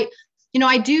think I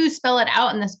do spell it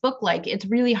out in this book. Like, it's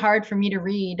really hard for me to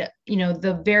read, you know,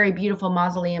 the very beautiful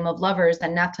Mausoleum of Lovers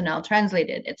that Nathaniel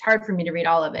translated. It's hard for me to read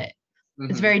all of it.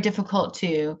 It's very difficult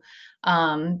to,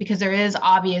 because there is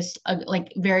obvious,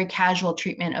 like very casual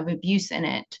treatment of abuse in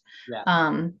it. Yeah.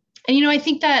 And, you know, I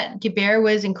think that Guibert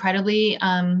was incredibly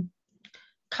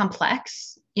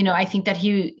complex. You know, I think that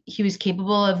he was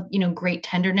capable of, you know, great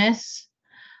tenderness.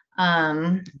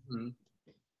 Sorry,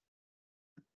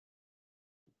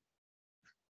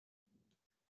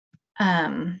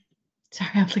 I'm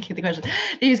looking at the question.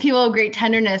 He was capable of great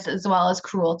tenderness as well as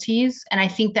cruelties. And I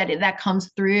think that that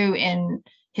comes through in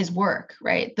his work,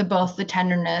 right? Both the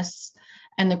tenderness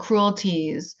and the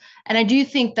cruelties. And I do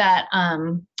think that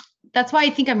that's why I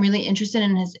think I'm really interested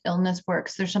in his illness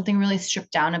works. There's something really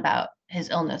stripped down about his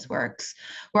illness works,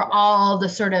 where all the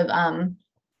sort of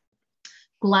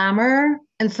glamour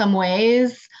in some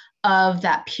ways of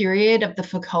that period, of the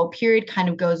Foucault period, kind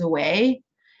of goes away.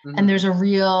 And there's a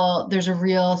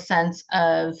real sense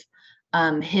of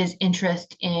his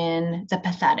interest in the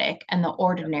pathetic and the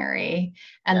ordinary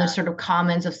and the sort of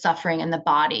commons of suffering in the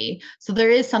body. So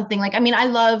there is something like, I mean, I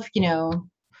love, you know,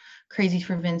 Crazy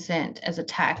for Vincent as a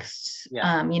text,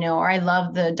 you know, or I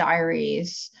love the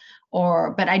diaries,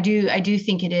 but I do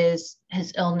think it is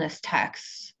his illness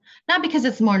text, not because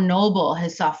it's more noble,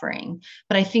 his suffering,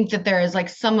 but I think that there is like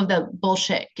some of the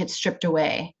bullshit gets stripped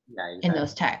away in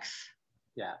those texts.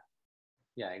 Yeah.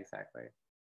 Yeah, exactly.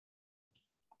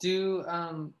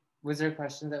 Was there a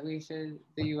question that you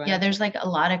wanted? Yeah, there's like a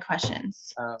lot of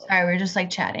questions. Oh. Sorry, we're just like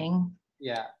chatting.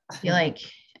 Yeah. I feel like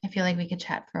we could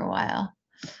chat for a while.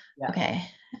 Yeah. Okay.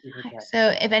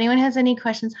 So if anyone has any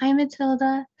questions, hi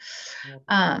Matilda.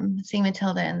 Seeing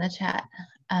Matilda in the chat.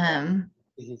 I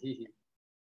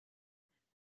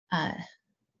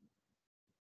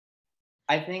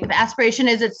think if aspiration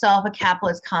is itself a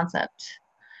capitalist concept,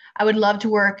 I would love to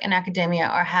work in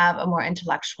academia or have a more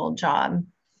intellectual job,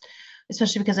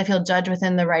 especially because I feel judged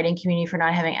within the writing community for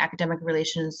not having academic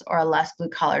relations or a less blue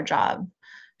collar job.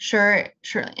 Sure,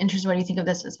 interested. What do you think of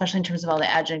this, especially in terms of all the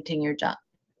adjuncting your job?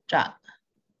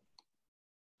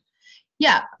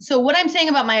 Yeah, so what I'm saying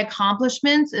about my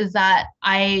accomplishments is that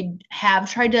I have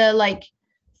tried to like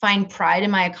find pride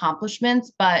in my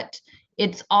accomplishments, but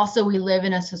it's also, we live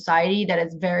in a society that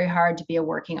it's very hard to be a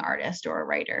working artist or a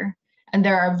writer. And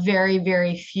there are very,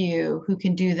 very few who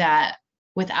can do that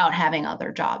without having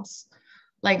other jobs.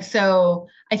 Like, so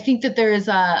I think that there is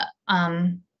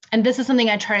and this is something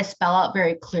I try to spell out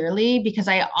very clearly, because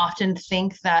I often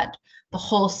think that the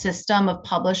whole system of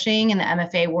publishing in the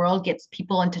MFA world gets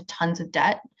people into tons of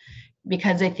debt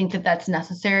because they think that that's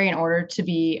necessary in order to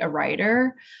be a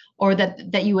writer, or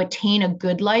that you attain a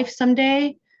good life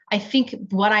someday. I think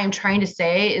what I'm trying to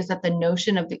say is that the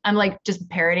notion of I'm like just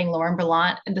parroting Lauren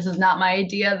Berlant, and this is not my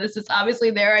idea. This is obviously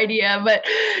their idea, but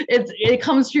it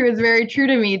comes true. It's very true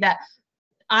to me that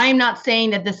I'm not saying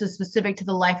that this is specific to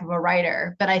the life of a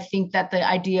writer, but I think that the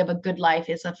idea of a good life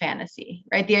is a fantasy,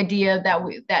 right? The idea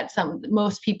that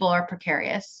most people are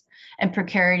precarious, and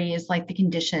precarity is like the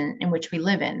condition in which we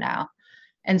live in now.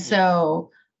 And so,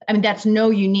 I mean, that's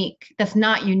not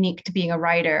unique to being a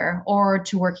writer or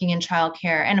to working in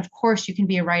childcare. And of course, you can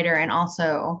be a writer and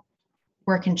also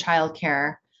work in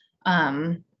childcare.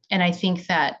 And I think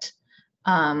that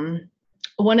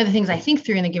one of the things I think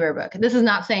through in the Guibert book, this is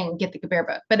not saying get the Guibert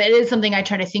book, but it is something I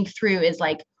try to think through, is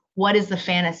like, what is the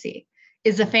fantasy?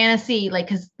 Is the fantasy like,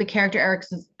 because the character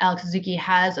Alex Syzygy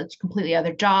has a completely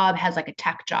other job, has like a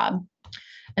tech job.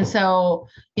 And so,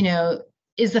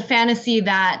 is the fantasy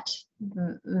that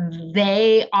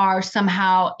they are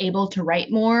somehow able to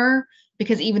write more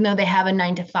because even though they have a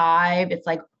 9-to-5, it's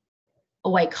like a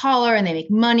white collar and they make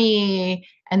money,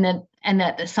 and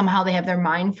that somehow they have their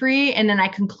mind free. And then I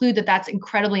conclude that that's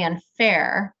incredibly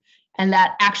unfair, and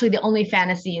that actually the only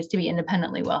fantasy is to be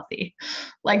independently wealthy.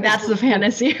 Like that's the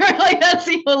fantasy, right? Like that's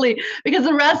the only, because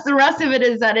the rest of it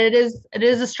is that it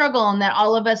is a struggle, and that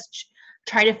all of us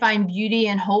try to find beauty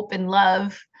and hope and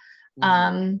love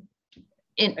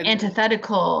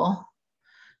antithetical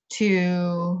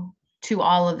to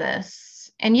all of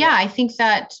this. And I think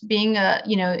that being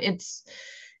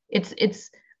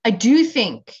I do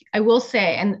think, I will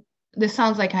say, and this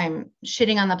sounds like I'm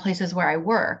shitting on the places where I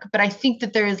work, but I think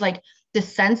that there is like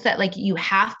this sense that like you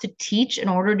have to teach in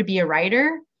order to be a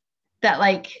writer,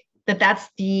 that's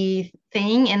the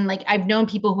thing. And like I've known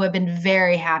people who have been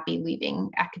very happy leaving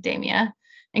academia,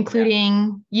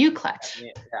 including you, Clutch.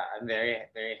 Yeah, I'm very,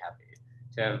 very happy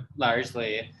to have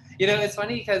largely, it's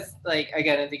funny because like,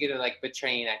 again, I'm thinking of like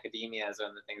betraying academia as one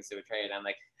of the things to betray it. I'm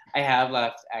like, I have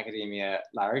left academia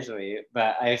largely,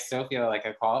 but I still feel like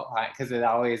a qualified, because it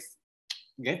always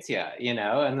gets you,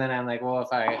 and then I'm like, well, if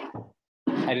I'm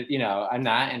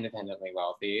not independently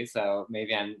wealthy, so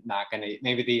maybe I'm not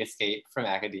maybe the escape from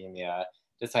academia,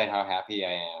 despite how happy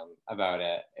I am about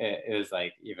it, it is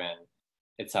like even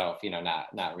itself,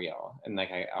 not real. And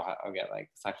like, I'll get like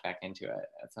sucked back into it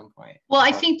at some point. Well,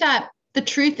 I think that the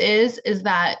truth is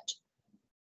that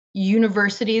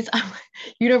universities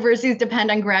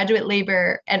depend on graduate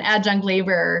labor and adjunct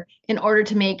labor in order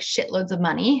to make shitloads of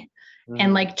money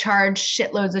and like charge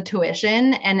shitloads of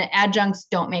tuition, and adjuncts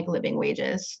don't make living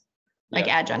wages. Like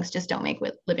adjuncts just don't make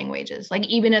living wages. Like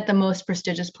even at the most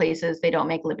prestigious places, they don't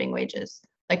make living wages,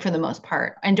 like for the most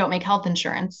part, and don't make health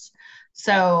insurance.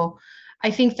 So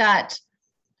I think that,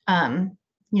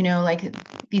 like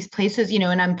these places,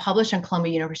 and I'm published on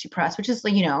Columbia University Press, which is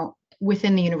like,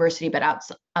 within the university, but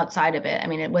outside of it. I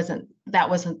mean, that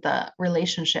wasn't the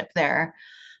relationship there.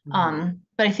 But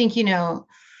I think,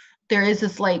 there is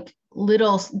this like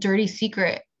little dirty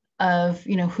secret of,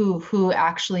 who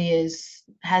actually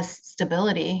has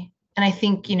stability. And I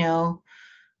think, for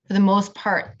the most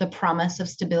part, the promise of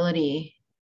stability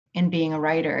in being a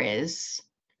writer is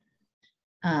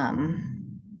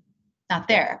not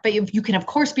there. But you can of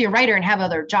course be a writer and have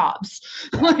other jobs.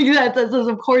 Like that's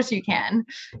of course you can.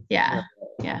 Yeah.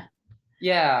 I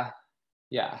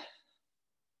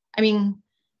mean,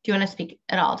 do you want to speak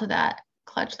at all to that,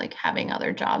 Clutch, like having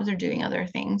other jobs or doing other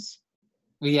things?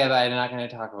 Yeah, but I'm not going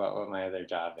to talk about what my other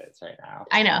job is right now.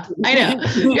 I know.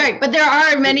 Right. But there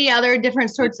are many other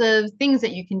different sorts of things that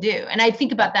you can do. And I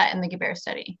think about that in the Guibert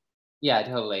study. Yeah,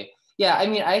 totally. Yeah, I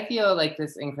mean, I feel like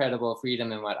this incredible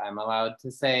freedom in what I'm allowed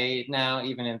to say now,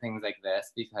 even in things like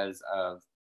this, because of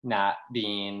not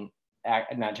trying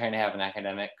to have an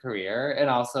academic career. And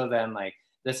also then like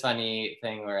this funny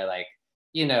thing where like,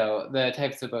 you know, the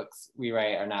types of books we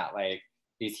write are not like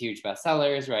these huge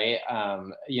bestsellers, right?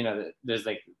 You know, there's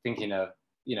like thinking of,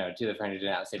 you know, To the Friend Who Did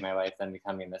Not Save My Life, then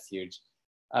becoming this huge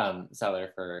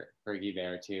seller for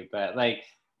Guibert too. But like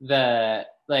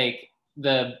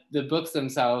the books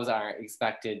themselves aren't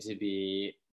expected to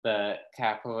be the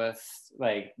capitalist,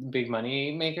 like big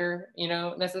money maker, you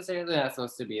know, necessarily. They're not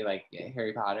supposed to be like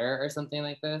Harry Potter or something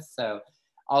like this. So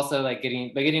also like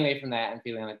getting away from that and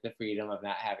feeling like the freedom of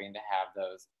not having to have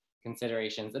those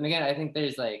considerations. And again, I think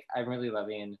there's like, I'm really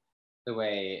loving the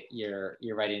way you're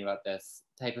writing about this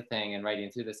type of thing and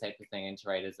writing through this type of thing, and to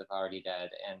write as if already dead.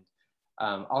 And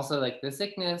also like the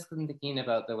sickness, because I'm thinking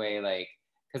about the way like,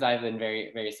 because I've been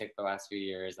very, very sick the last few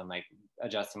years. I'm like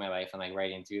adjusting my life and like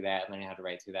writing through that, learning how to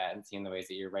write through that, and seeing the ways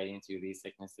that you're writing through these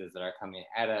sicknesses that are coming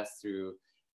at us through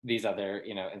these other,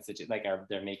 you know,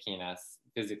 they're making us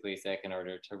physically sick in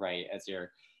order to write, as you're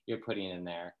putting in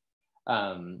there,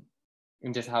 and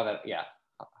just how that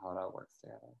works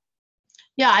together.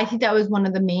 Yeah, I think that was one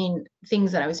of the main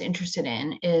things that I was interested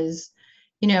in is,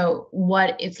 you know,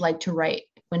 what it's like to write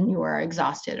when you are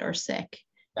exhausted or sick.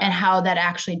 Yeah. And how that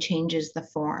actually changes the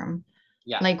form.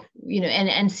 Yeah. Like, you know,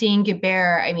 and seeing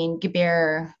Guibert, I mean,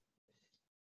 Guibert,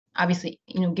 obviously,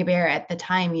 you know, Guibert at the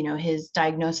time, you know, his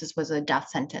diagnosis was a death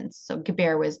sentence. So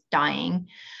Guibert was dying.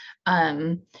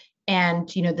 And,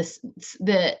 you know,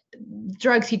 the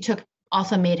drugs he took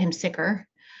also made him sicker,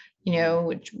 you know,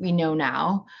 which we know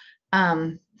now.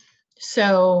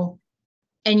 So,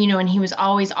 and, you know, and he was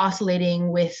always oscillating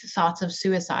with thoughts of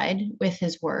suicide with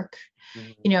his work.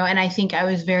 You know, and I think I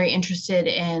was very interested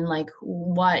in like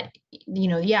what, you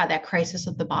know, that crisis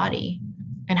of the body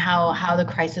and how the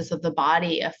crisis of the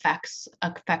body affects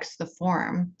the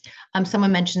form.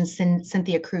 Someone mentioned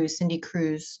Cindy Cruz,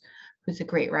 who's a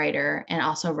great writer and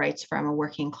also writes from a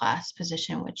working class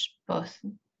position, which both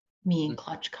me and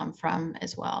Clutch come from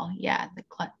as well. Yeah,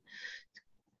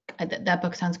 that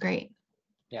book sounds great.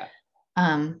 Yeah.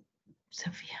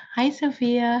 Sophia. Hi,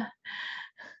 Sophia.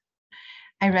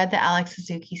 I read the Alex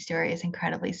Syzygy story. Is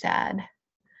incredibly sad.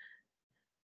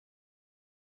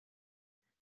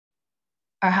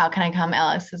 Or how can I come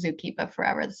Alex Syzygy but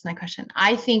forever? That's my question.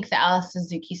 I think the Alex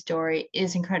Syzygy story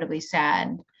is incredibly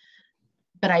sad,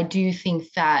 but I do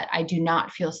think that I do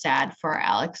not feel sad for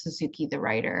Alex Syzygy, the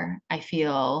writer. I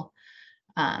feel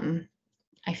Alex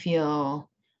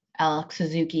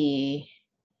Syzygy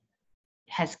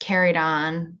has carried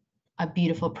on a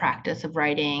beautiful practice of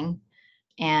writing,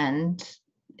 and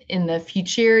in the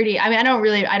futurity, I mean, I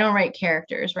don't write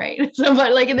characters, right? So,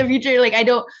 but like in the future, like I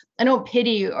don't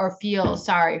pity or feel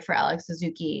sorry for Alex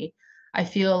Syzygy. I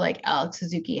feel like Alex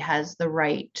Syzygy has the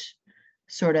right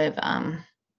sort of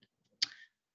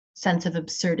sense of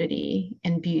absurdity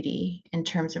and beauty in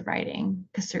terms of writing,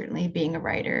 because certainly being a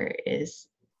writer is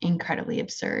incredibly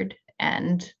absurd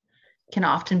and can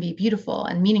often be beautiful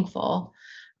and meaningful.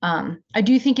 I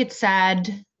do think it's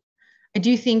sad. I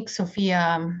do think,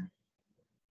 Sophia,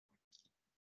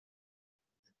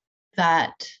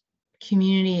 that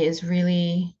community is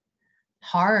really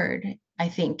hard. I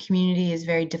think community is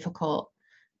very difficult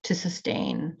to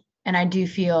sustain. And I do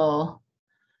feel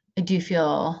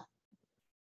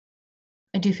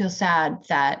sad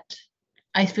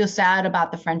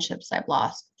about the friendships I've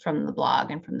lost from the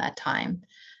blog and from that time.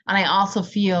 And I also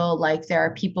feel like there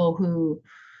are people who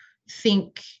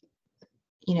think,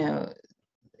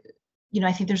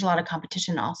 I think there's a lot of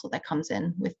competition also that comes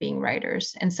in with being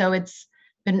writers. And so I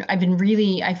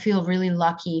feel really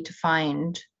lucky to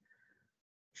find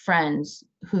friends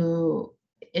who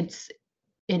it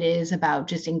is about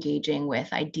just engaging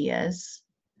with ideas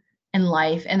and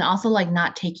life, and also like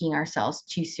not taking ourselves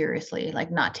too seriously,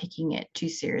 like not taking it too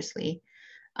seriously.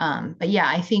 But yeah,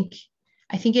 I think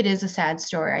it is a sad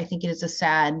story. I think it is a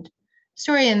sad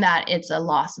story in that it's a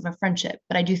loss of a friendship.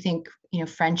 But I do think,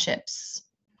 friendships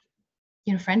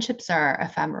are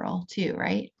ephemeral too,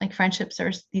 right? Like friendships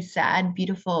are these sad,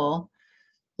 beautiful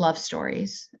love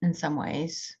stories in some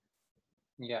ways.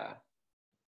 Yeah.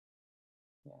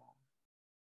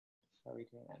 Are we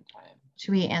doing on time?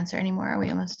 Should we answer any more? Are we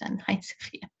almost done? Hi,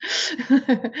 Sophia.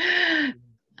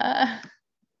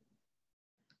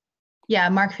 Yeah,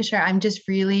 Mark Fisher. I'm just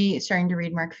really starting to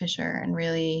read Mark Fisher and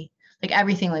really like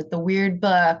everything, like the weird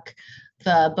book,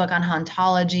 the book on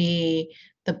hauntology,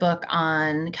 the book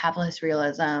on capitalist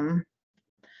realism.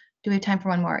 Do we have time for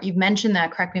one more? You've mentioned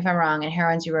that, correct me if I'm wrong, in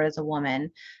Heroines you wrote as a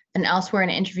woman. And elsewhere in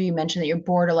an interview, you mentioned that you're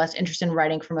bored or less interested in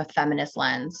writing from a feminist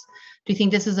lens. Do you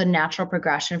think this is a natural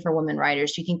progression for women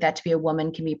writers? Do you think that to be a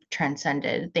woman can be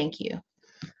transcended? Thank you.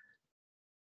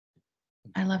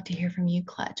 I love to hear from you,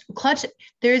 Clutch. Clutch,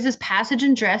 there is this passage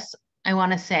in Driss, I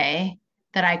want to say,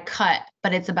 that I cut,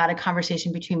 but it's about a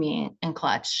conversation between me and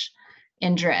Clutch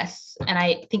in Driss. And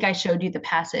I think I showed you the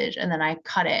passage and then I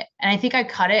cut it. And I think I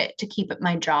cut it to keep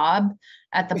my job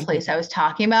at the place I was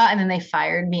talking about. And then they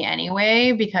fired me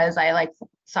anyway because I like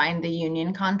signed the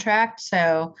union contract.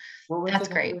 So that's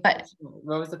great. But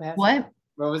what was the passage?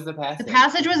 What was the passage? The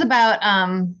passage was about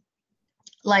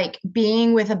like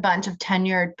being with a bunch of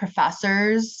tenured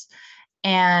professors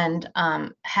and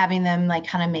having them like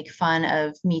kind of make fun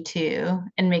of Me Too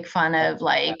and make fun of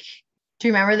like, do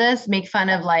you remember this? Make fun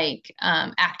of like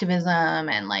activism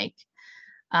and like,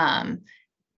 and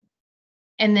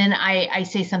then I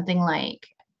say something like,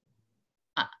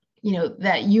 you know,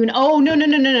 that you, oh,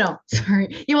 no.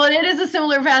 Sorry. Well, it is a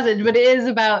similar passage, but it is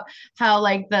about how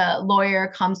like the lawyer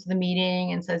comes to the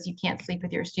meeting and says, you can't sleep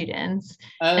with your students.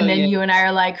 And then you and I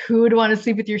are like, who would want to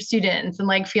sleep with your students? And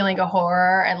like feeling a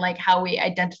horror and like how we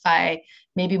identify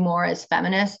maybe more as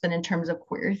feminists than in terms of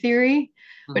queer theory,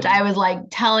 which I was like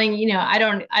telling, you know, I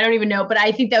don't even know, but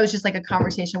I think that was just like a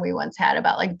conversation we once had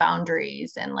about like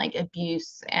boundaries and like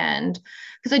abuse. And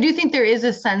because I do think there is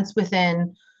a sense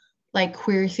within like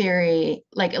queer theory,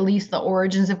 like at least the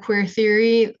origins of queer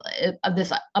theory of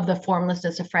the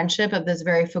formlessness of friendship, of this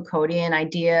very Foucauldian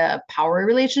idea of power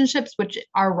relationships, which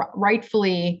are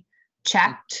rightfully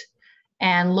checked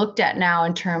and looked at now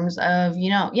in terms of, you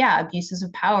know, abuses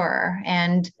of power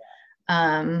and,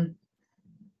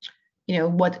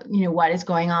 what is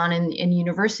going on in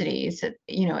universities,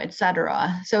 you know, et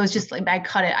cetera. So it's just like, I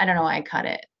cut it. I don't know why I cut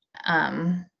it.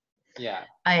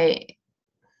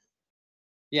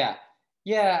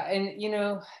 Yeah, and you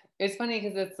know, it's funny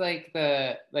because it's like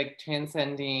the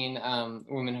transcending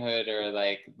womanhood or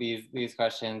like these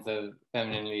questions of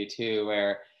femininity too,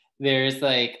 where there's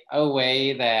like a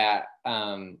way that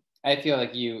I feel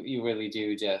like you really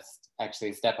do just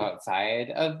actually step outside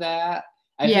of that.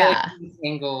 I feel like I'm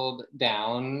tangled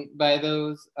down by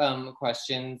those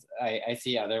questions. I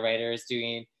see other writers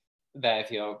doing that. I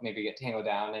feel maybe get tangled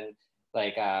down and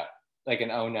like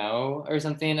an oh no or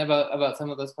something about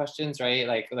some of those questions, right?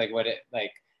 Like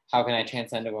how can I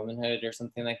transcend a womanhood or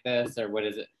something like this, or what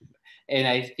is it? And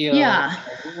I feel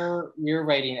your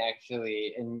writing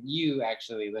actually, and you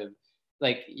actually live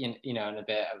like in a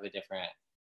bit of a different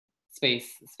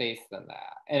space than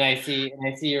that. And I see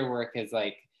your work as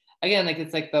like, again, like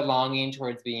it's like the longing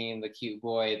towards being the cute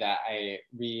boy that I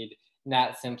read,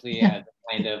 not simply as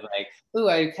a kind of like, ooh,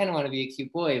 I kind of want to be a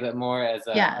cute boy, but more as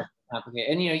a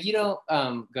complicated. And you don't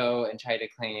go and try to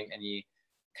claim any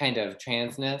kind of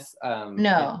transness.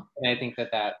 No. And I think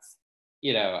that's,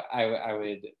 I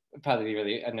would probably be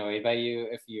really annoyed by you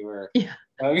if you were. Yeah.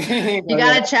 You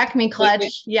gotta check me,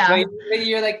 Clutch. But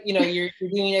you're like, you're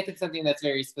doing I think something that's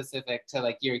very specific to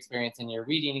like your experience and your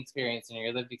reading experience and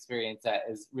your lived experience that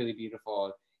is really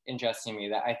beautiful, interesting me,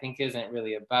 that I think isn't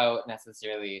really about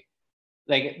necessarily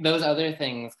like those other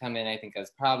things come in, I think,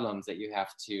 as problems that you have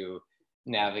to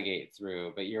navigate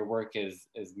through, but your work is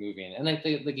moving. And like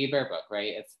the Guibert book,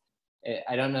 right?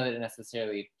 I don't know that it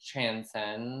necessarily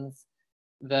transcends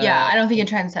I don't think it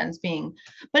transcends being,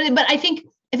 but I think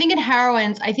in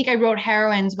Heroines, I think I wrote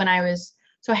Heroines when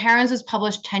Heroines was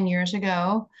published 10 years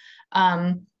ago.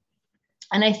 And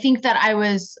I think that I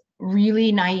was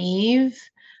really naive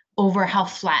over how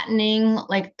flattening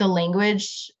like the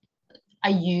language I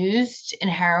used in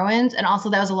Heroines. And also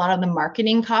that was a lot of the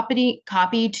marketing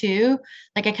copy too.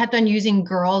 Like I kept on using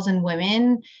girls and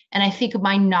women. And I think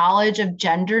my knowledge of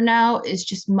gender now is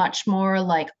just much more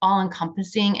like all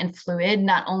encompassing and fluid,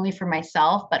 not only for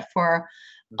myself, but for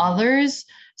others.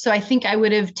 So I think I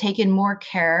would have taken more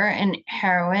care in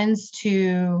Heroines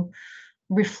to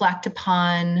reflect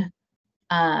upon,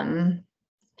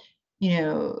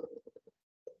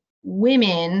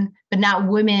 women, but not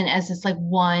women as this like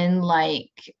one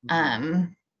like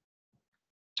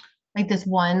this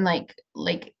one like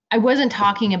I wasn't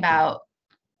talking about.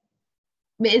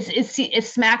 It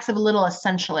smacks of a little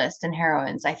essentialist in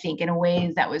Heroines, I think, in a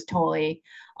way that was totally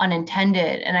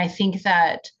unintended. And I think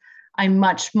that I'm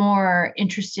much more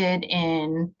interested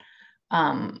in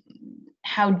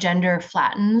how gender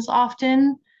flattens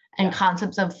often and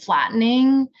concepts of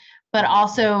flattening, but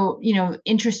also,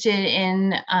 interested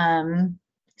in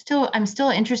I'm still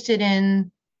interested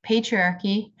in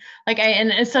patriarchy,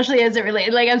 and especially as it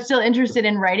relates, like I'm still interested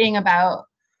in writing about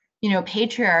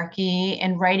patriarchy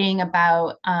and writing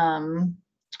about,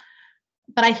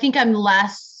 but I think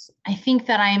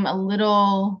that I'm a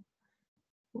little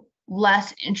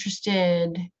less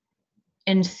interested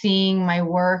in seeing my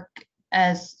work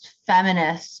as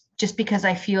feminist, just because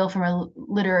I feel from a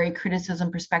literary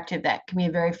criticism perspective that can be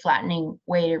a very flattening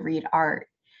way to read art.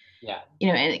 Yeah.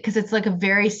 Because it's like a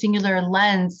very singular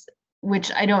lens,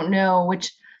 which I don't know,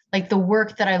 which like the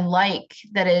work that I like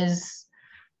that is,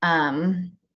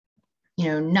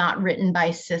 not written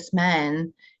by cis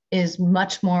men is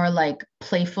much more like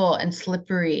playful and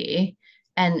slippery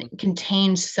and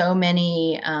contains so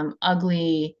many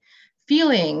ugly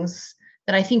feelings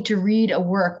that I think to read a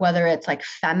work, whether it's like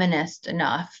feminist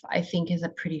enough, I think is a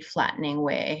pretty flattening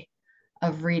way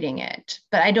of reading it.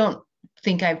 But I don't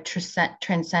think I've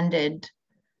transcended.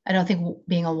 I don't think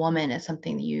being a woman is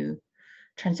something that you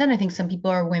transcend. I think some people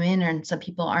are women and some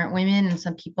people aren't women and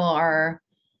some people are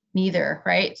neither,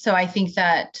 right? So I think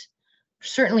that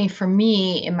certainly for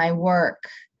me in my work,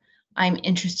 I'm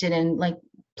interested in like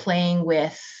playing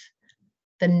with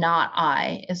the not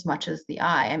I as much as the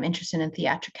I. I'm interested in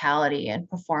theatricality and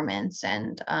performance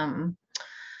and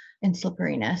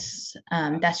slipperiness.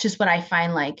 That's just what I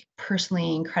find like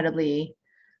personally incredibly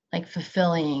like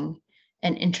fulfilling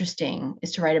and interesting,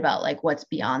 is to write about like what's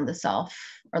beyond the self,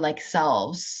 or like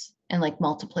selves and like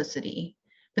multiplicity.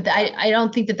 But I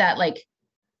don't think that like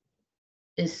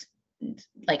is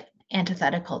like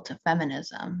antithetical to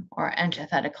feminism or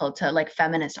antithetical to like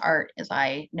feminist art as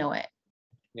I know it.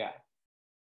 Yeah.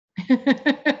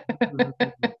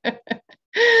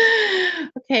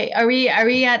 Okay, are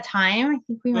we at time? I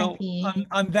think we might be.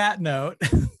 On that note,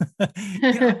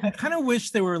 I kind of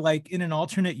wish there were like in an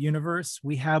alternate universe,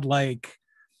 we had like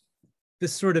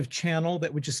this sort of channel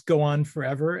that would just go on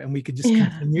forever and we could just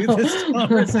continue this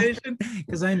conversation,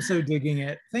 because I'm so digging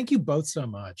it. Thank you both so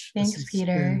much. Thanks,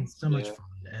 Peter. Been so much fun.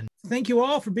 And thank you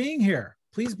all for being here.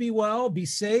 Please be well, be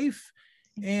safe,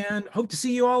 and hope to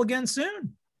see you all again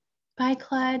soon. Bye,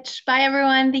 Clutch. Bye,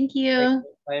 everyone. Thank you.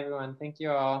 Bye, everyone. Thank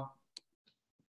you all.